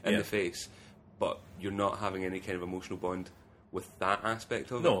people in the face, but you're not having any kind of emotional bond with that aspect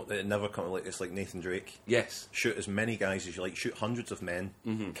of it. No, it never comes like it's like Nathan Drake. Yes. Shoot as many guys as you like. Shoot hundreds of men.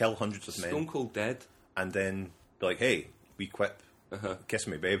 Kill hundreds of men. Stone Cold Dead. And then be like, hey, we quip. Kiss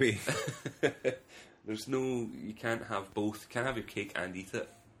me, baby. There's no... You can't have both. You can't have your cake and eat it.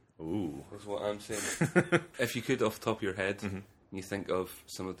 Ooh. That's what I'm saying. If you could, off the top of your head, you think of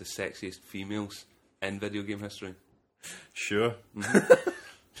some of the sexiest females in video game history. Sure.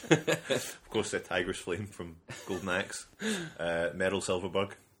 Of course, Tiger's Flame from Golden Axe. Meryl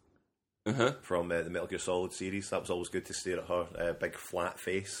Silverberg from the Metal Gear Solid series. That was always good to stare at her big flat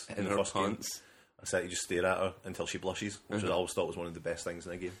face In the her first game. pants. That's it, you just stare at her until she blushes, which I always thought was one of the best things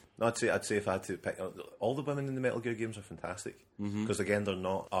in a game. No, I'd say if I had to pick, all the women in the Metal Gear games are fantastic because again they're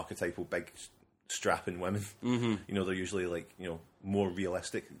not archetypal big strapping women. You know, they're usually like, you know, more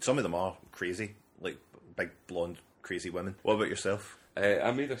realistic. Some of them are crazy, like big blonde crazy women. What about yourself?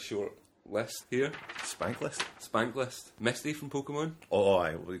 I made a short list here. Spank list? Spank list. Misty from Pokemon.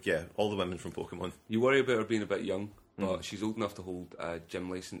 Yeah, all the women from Pokemon. You worry about her being a bit young, but she's old enough to hold a gym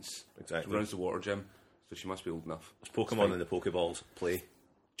license. Exactly. She runs the water gym, so she must be old enough. Does Pokemon and the Pokeballs play?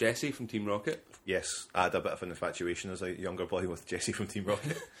 Jessie from Team Rocket. Yes, I had a bit of an infatuation as a younger boy with Jessie from Team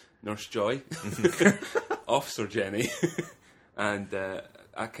Rocket. Nurse Joy. Officer Jenny. And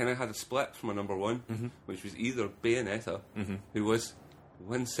I kind of had a split for my number one, which was either Bayonetta, who was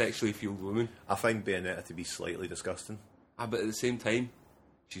one sexually fueled woman, I find Bayonetta to be slightly disgusting. but at the same time,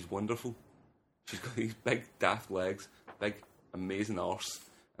 she's wonderful. She's got these big daft legs, big amazing arse,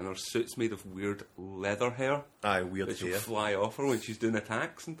 and her suit's made of weird leather hair, Aye, weird which will hair. fly off her when she's doing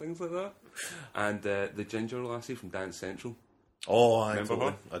attacks and things like that. And the ginger lassie from Dance Central. Oh, I Remember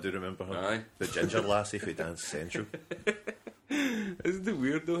totally. her? I do remember her. Aye. The ginger lassie for Dance Central. Isn't it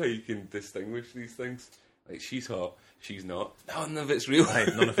weird though how you can distinguish these things? Like, she's hot, she's not. None of it's real. Aye,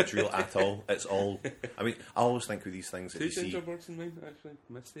 none of it's real at all. It's all. I mean, I always think with these things that Two you see. ginger birds in mine, actually.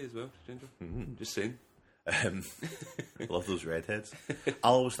 Misty as well, ginger. Just saying. I love those redheads. I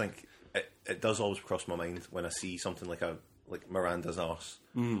always think it does always cross my mind when I see something like Miranda's arse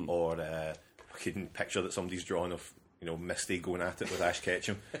or a fucking picture that somebody's drawn of, you know, Misty going at it with Ash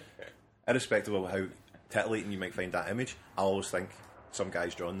Ketchum. Irrespective of how titillating you might find that image, I always think some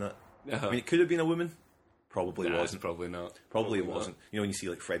guy's drawn that. I mean, it could have been a woman. Probably Nah, wasn't. Probably not. Probably it not. wasn't. You know, when you see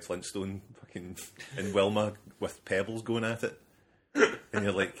like Fred Flintstone fucking in Wilma with pebbles going at it, and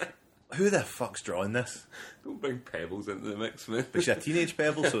you're like, who the fuck's drawing this? Don't bring pebbles into the mix, man. But she's a teenage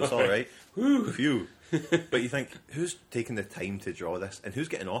pebble, so it's all right. Phew. But you think, who's taking the time to draw this, and who's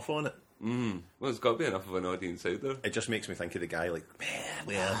getting off on it? Well, there's got to be enough of an audience out there. It just makes me think of the guy like, man,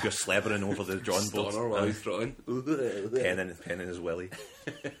 well, just slabbering over the drawing board, Stoner while he's drawing. pen in his willy.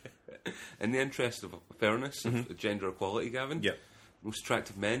 In the interest of fairness, of gender equality, Gavin, Yep. most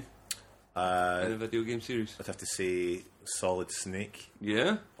attractive men in a video game series. I'd have to say Solid Snake.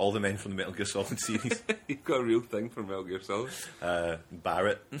 Yeah? All the men from the Metal Gear Solid series. You've got a real thing for Metal Gear Solid.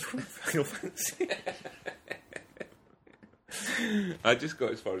 Barrett from Final Fantasy. I just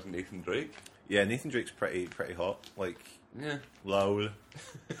got as far as Nathan Drake. Yeah, Nathan Drake's pretty hot. Like, Yeah. lol.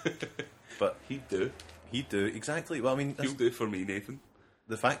 But He'd do. he'd do, exactly. Well, I mean, He'll do for me, Nathan.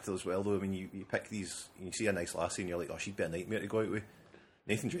 the fact as well, though, I mean, you pick these, you see a nice lassie and you're like, oh, she'd be a nightmare to go out with.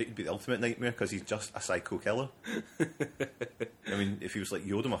 Nathan Drake would be the ultimate nightmare because he's just a psycho killer. I mean, if he was like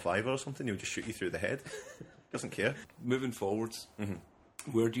Yoda Fiver or something, he would just shoot you through the head. Doesn't care. Moving forwards,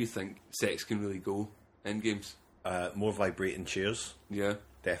 where do you think sex can really go in games? More vibrating chairs. Yeah.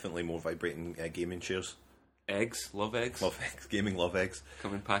 Definitely more vibrating gaming chairs. Eggs. Love eggs. Love eggs. Gaming love eggs.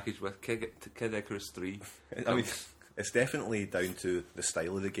 Coming packaged with Kid Icarus 3. I mean, it's definitely down to the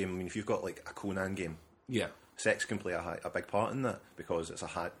style of the game. I mean, if you've got like a Conan game, Yeah. sex can play a big part in that because it's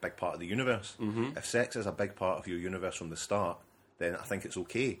a big part of the universe. If sex is a big part of your universe from the start, then I think it's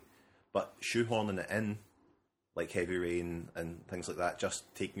okay. But shoehorning it in, like Heavy Rain and things like that,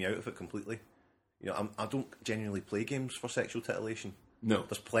 just take me out of it completely. You know, I don't genuinely play games for sexual titillation. No.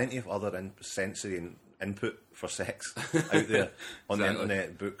 There's plenty of other sensory and input for sex out there on the Exactly.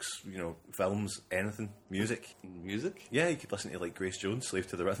 internet, books, you know, films, anything, music. Music? Yeah, you could listen to like Grace Jones, Slave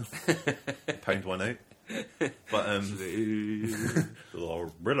to the Rhythm, pound one out. But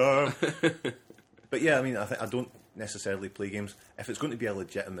but yeah, I mean, I don't necessarily play games. If it's going to be a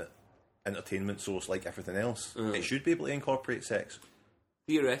legitimate entertainment source like everything else, it should be able to incorporate sex.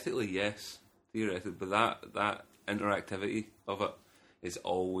 Theoretically, yes. Theoretically, but that interactivity of it is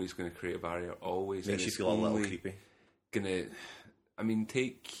always going to create a barrier. Always. Makes And you it's feel a little only creepy. Gonna, I mean,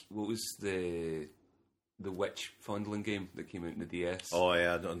 take what was the witch fondling game that came out in the DS. Oh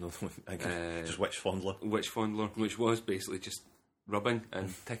yeah, I don't know. Just Witch Fondler. Witch Fondler, which was basically just rubbing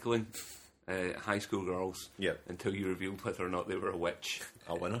and tickling high school girls Yeah. until you revealed whether or not they were a witch.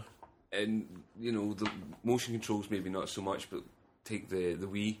 A winner. And, you know, the motion controls maybe not so much, but take the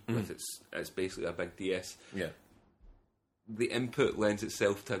Wii with it's basically a big DS. Yeah. The input lends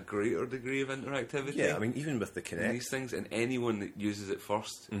itself to a greater degree of interactivity. Yeah, I mean, even with the in Kinect. these things, and anyone that uses it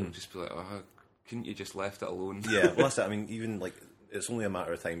first will just be like, oh, couldn't you just left it alone? Yeah, well, that's it. I mean, even like, it's only a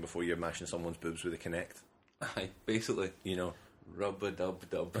matter of time before you're mashing someone's boobs with a Kinect. Aye, basically. You know,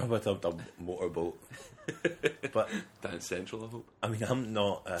 Rub-a-dub-dub. rub-a-dub-dub motorboat. But Dance Central, I hope. I mean, I'm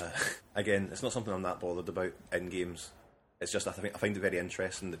not. Again, it's not something I'm that bothered about in games. It's just I find it very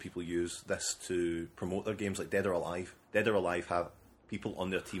interesting that people use this to promote their games, like Dead or Alive. Dead or Alive have people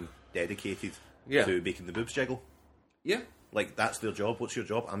on their team dedicated Yeah. to making the boobs jiggle. Yeah. Like, that's their job. What's your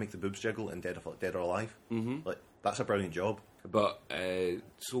job? I make the boobs jiggle in Dead or Alive. Mm-hmm. Like, that's a brilliant job. But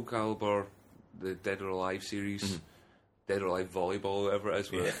Soul Calibur, the Dead or Alive series, Dead or Alive Volleyball, whatever it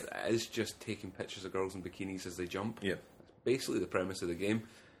is, where it is just taking pictures of girls in bikinis as they jump. Yeah. Basically the premise of the game.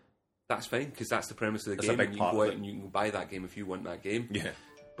 That's fine, because that's the premise of the That's a game, big and you can part go of out it. and you can buy that game if you want that game. Yeah.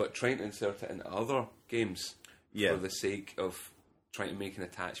 But trying to insert it into other games Yeah. for the sake of trying to make an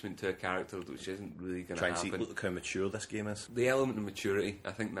attachment to a character, which isn't really going to Try and see, happen. look how mature this game is. The element of maturity,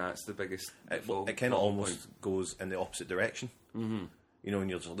 I think that's the biggest. It kind of fall almost point. goes in the opposite direction. Mm-hmm. You know, when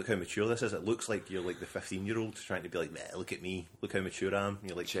you're just, look how mature this is. It looks like you're like the 15-year-old trying to be like, "Meh, look at me, look how mature I am." And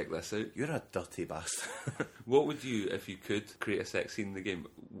you're like, Check this out. "You're a dirty bastard." What would you, if you could create a sex scene in the game,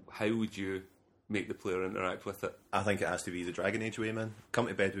 how would you make the player interact with it? I think it has to be the Dragon Age way, man. Come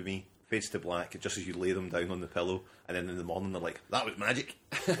to bed with me, face to black, just as you lay them down on the pillow, and then in the morning they're like, "That was magic."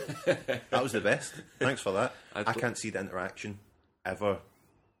 That was the best. Thanks for that. I can't see the interaction ever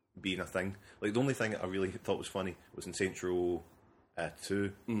being a thing. Like, the only thing that I really thought was funny was in Saints Row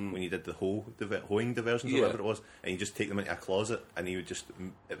 2, when you did the hoeing diversions or Yeah. whatever it was, and you just take them into a closet, and you would just,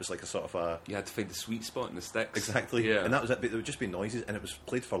 it was like a sort of a... You had to find the sweet spot in the sticks. Exactly. Yeah. And that was it, but there would just be noises, and it was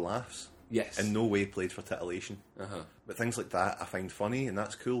played for laughs. Yes. In no way played for titillation. Uh-huh. But things like that I find funny, and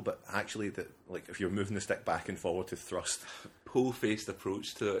that's cool, but actually, like, if you're moving the stick back and forward to thrust, Pull-faced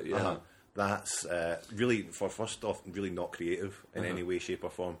approach to it, yeah. that's really, for first off, really not creative in any way, shape,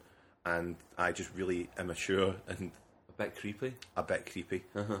 or form. And I just really immature and A bit creepy. a bit creepy.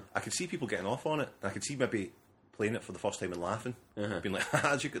 I could see people getting off on it. I could see maybe playing it for the first time and laughing, being like,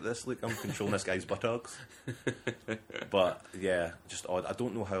 "Ha, look at this! Look, I'm controlling this guy's buttocks." But yeah, just odd. I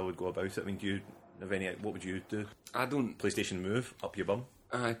don't know how I would go about it. I mean, do you have any? What would you do? I don't... PlayStation Move up your bum?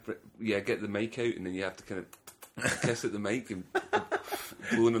 get the mic out, and then you have to kind of kiss at the mic and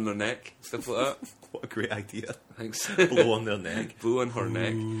blowing on their neck, stuff like that. What a great idea! Thanks. Blow on their neck. Blow on her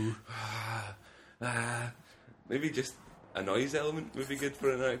neck. Maybe just a noise element would be good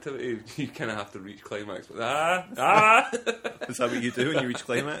for an activity. You kind of have to reach climax. But, Is that what you do when you reach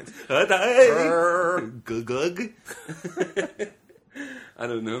climax? Glug glug. I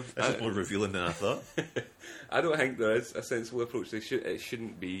don't know. This is more revealing than I thought. I don't think there is a sensible approach. It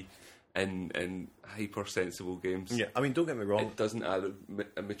shouldn't be in hyper-sensible games. Yeah, I mean, don't get me wrong. It doesn't add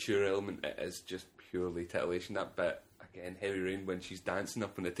a mature element. It is just purely titillation. That bit, again, Heavy Rain, when she's dancing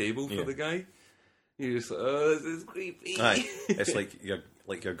up on the table for Yeah. the guy. You're just like, oh, this is creepy. Aye, it's like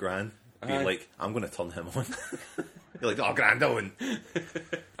your gran being Aye. like, "I'm going to turn him on." You're like, "Oh, gran, don't."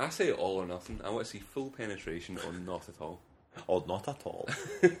 I say all or nothing. I want to see full penetration or not at all. Or not at all.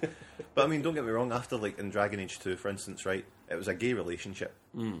 But I mean, don't get me wrong, after, like, in Dragon Age 2, for instance, right, it was a gay relationship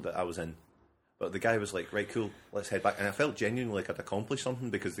that I was in. But the guy was like, "Right, cool, let's head back." And I felt genuinely like I'd accomplished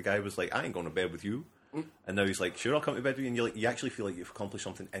something, because the guy was like, "I ain't going to bed with you." And now he's like, "Sure, I'll come to bed with you." And you're like, you actually feel like you've accomplished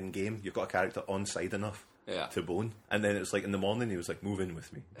something in-game. You've got a character on side enough Yeah. to bone. And then it was like, in the morning, he was like, "Move in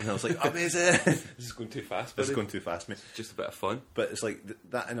with me." And I was like, "Amazing." This is going too fast, This is buddy. going too fast, mate. Just a bit of fun. But it's like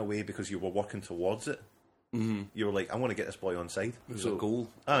that in a way, because you were working towards it. Mm-hmm. You were like, "I want to get this boy on side." There's a goal.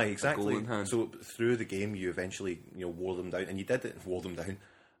 Aye, exactly. goal in hand. So through the game, you eventually, wore them down, and you did wore them down,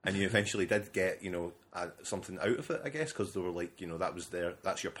 and you eventually did get, something out of it, I guess, because they were like,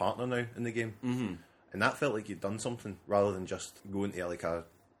 that's your partner now in the game, and that felt like you'd done something rather than just going to like a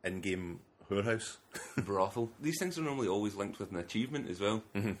in-game whorehouse. Brothel. These things are normally always linked with an achievement as well.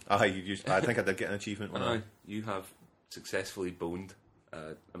 Aye, I think I did get an achievement on Aye, that. you have successfully boned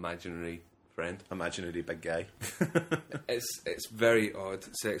an imaginary friend. Imaginary big guy. It's very odd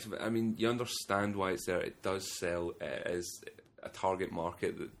sex. I mean, you understand why it's there. It does sell as a target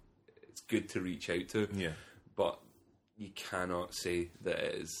market that it's good to reach out to. Yeah. But you cannot say that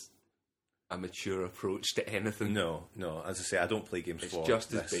it is a mature approach to anything. No. As I say, I don't play games It's for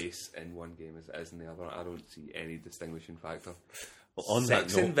just as this. base in one game as it is in the other. I don't see any distinguishing factor. Well, on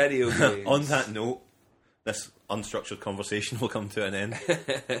Sex that note, in video games. on that note, this unstructured conversation will come to an end.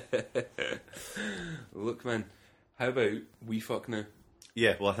 Look, man, how about we fuck now?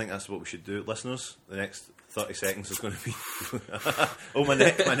 Yeah, well, I think that's what we should do. Listeners, the next 30 seconds is going to be... Oh, my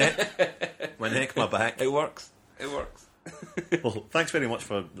neck. My neck, my back. It works. Well, thanks very much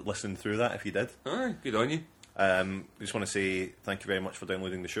for listening through that, if you did. Aye, good on you. We just want to say thank you very much for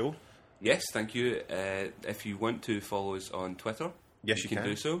downloading the show. Yes, thank you. If you want to follow us on Twitter, Yes, you can.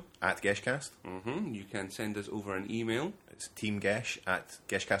 do so. At Geshcast. You can send us over an email. It's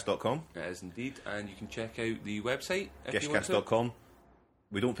teamgesh@geshcast.com. It is indeed, and you can check out the website if you want to. Geshcast.com.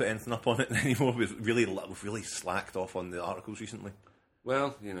 we don't put anything up on it anymore. We've really slacked off on the articles recently.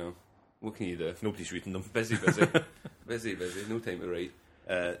 Well, what can you do? Nobody's reading them. Busy. busy. No time to write.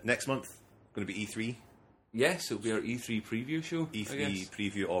 Next month, going to be E3. Yes, it'll be our E3 preview show. I E3 guess.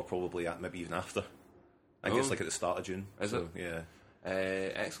 preview, or probably maybe even after. I think it's like at the start of June. Is it? Yeah.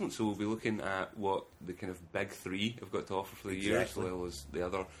 Excellent. So we'll be looking at what the kind of big three have got to offer for the year, as Exactly. well as the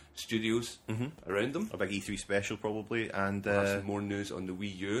other studios around them. A big E3 special, probably, and We'll have some more news on the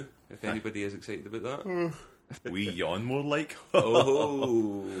Wii U, if anybody is excited about that. we yawn more like.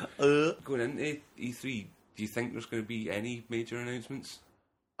 Oh, going into E3, do you think there's going to be any major announcements?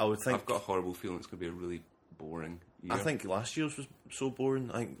 I would think. I've got a horrible feeling it's going to be a really boring year. I think last year's was so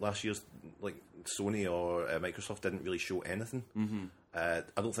boring. I think last year's, like, Sony or Microsoft didn't really show anything. Mm-hmm. I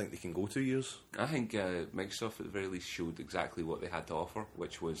don't think they can go 2 years. I think Microsoft at the very least showed exactly what they had to offer,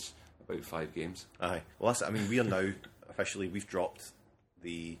 which was about 5 games. Aye. Well, we are now officially, we've dropped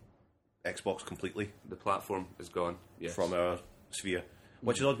the Xbox completely The platform is gone. Yes. from our sphere.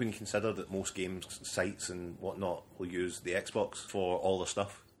 Which is odd when you consider that most games sites and whatnot will use the Xbox for all their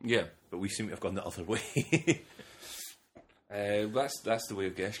stuff. Yeah. But we seem to have gone the other way. That's the way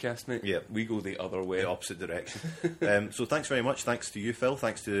of Guestcast, mate. Yeah. We go the other way. The opposite direction. So thanks very much. Thanks to you, Phil.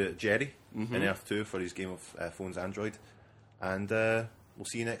 Thanks to Jerry in Earth 2 for his Game of Phones Android. And we'll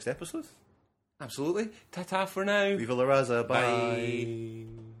see you next episode. Absolutely. Ta-ta for now. Viva la Raza. Bye.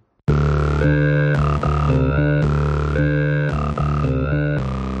 Bye.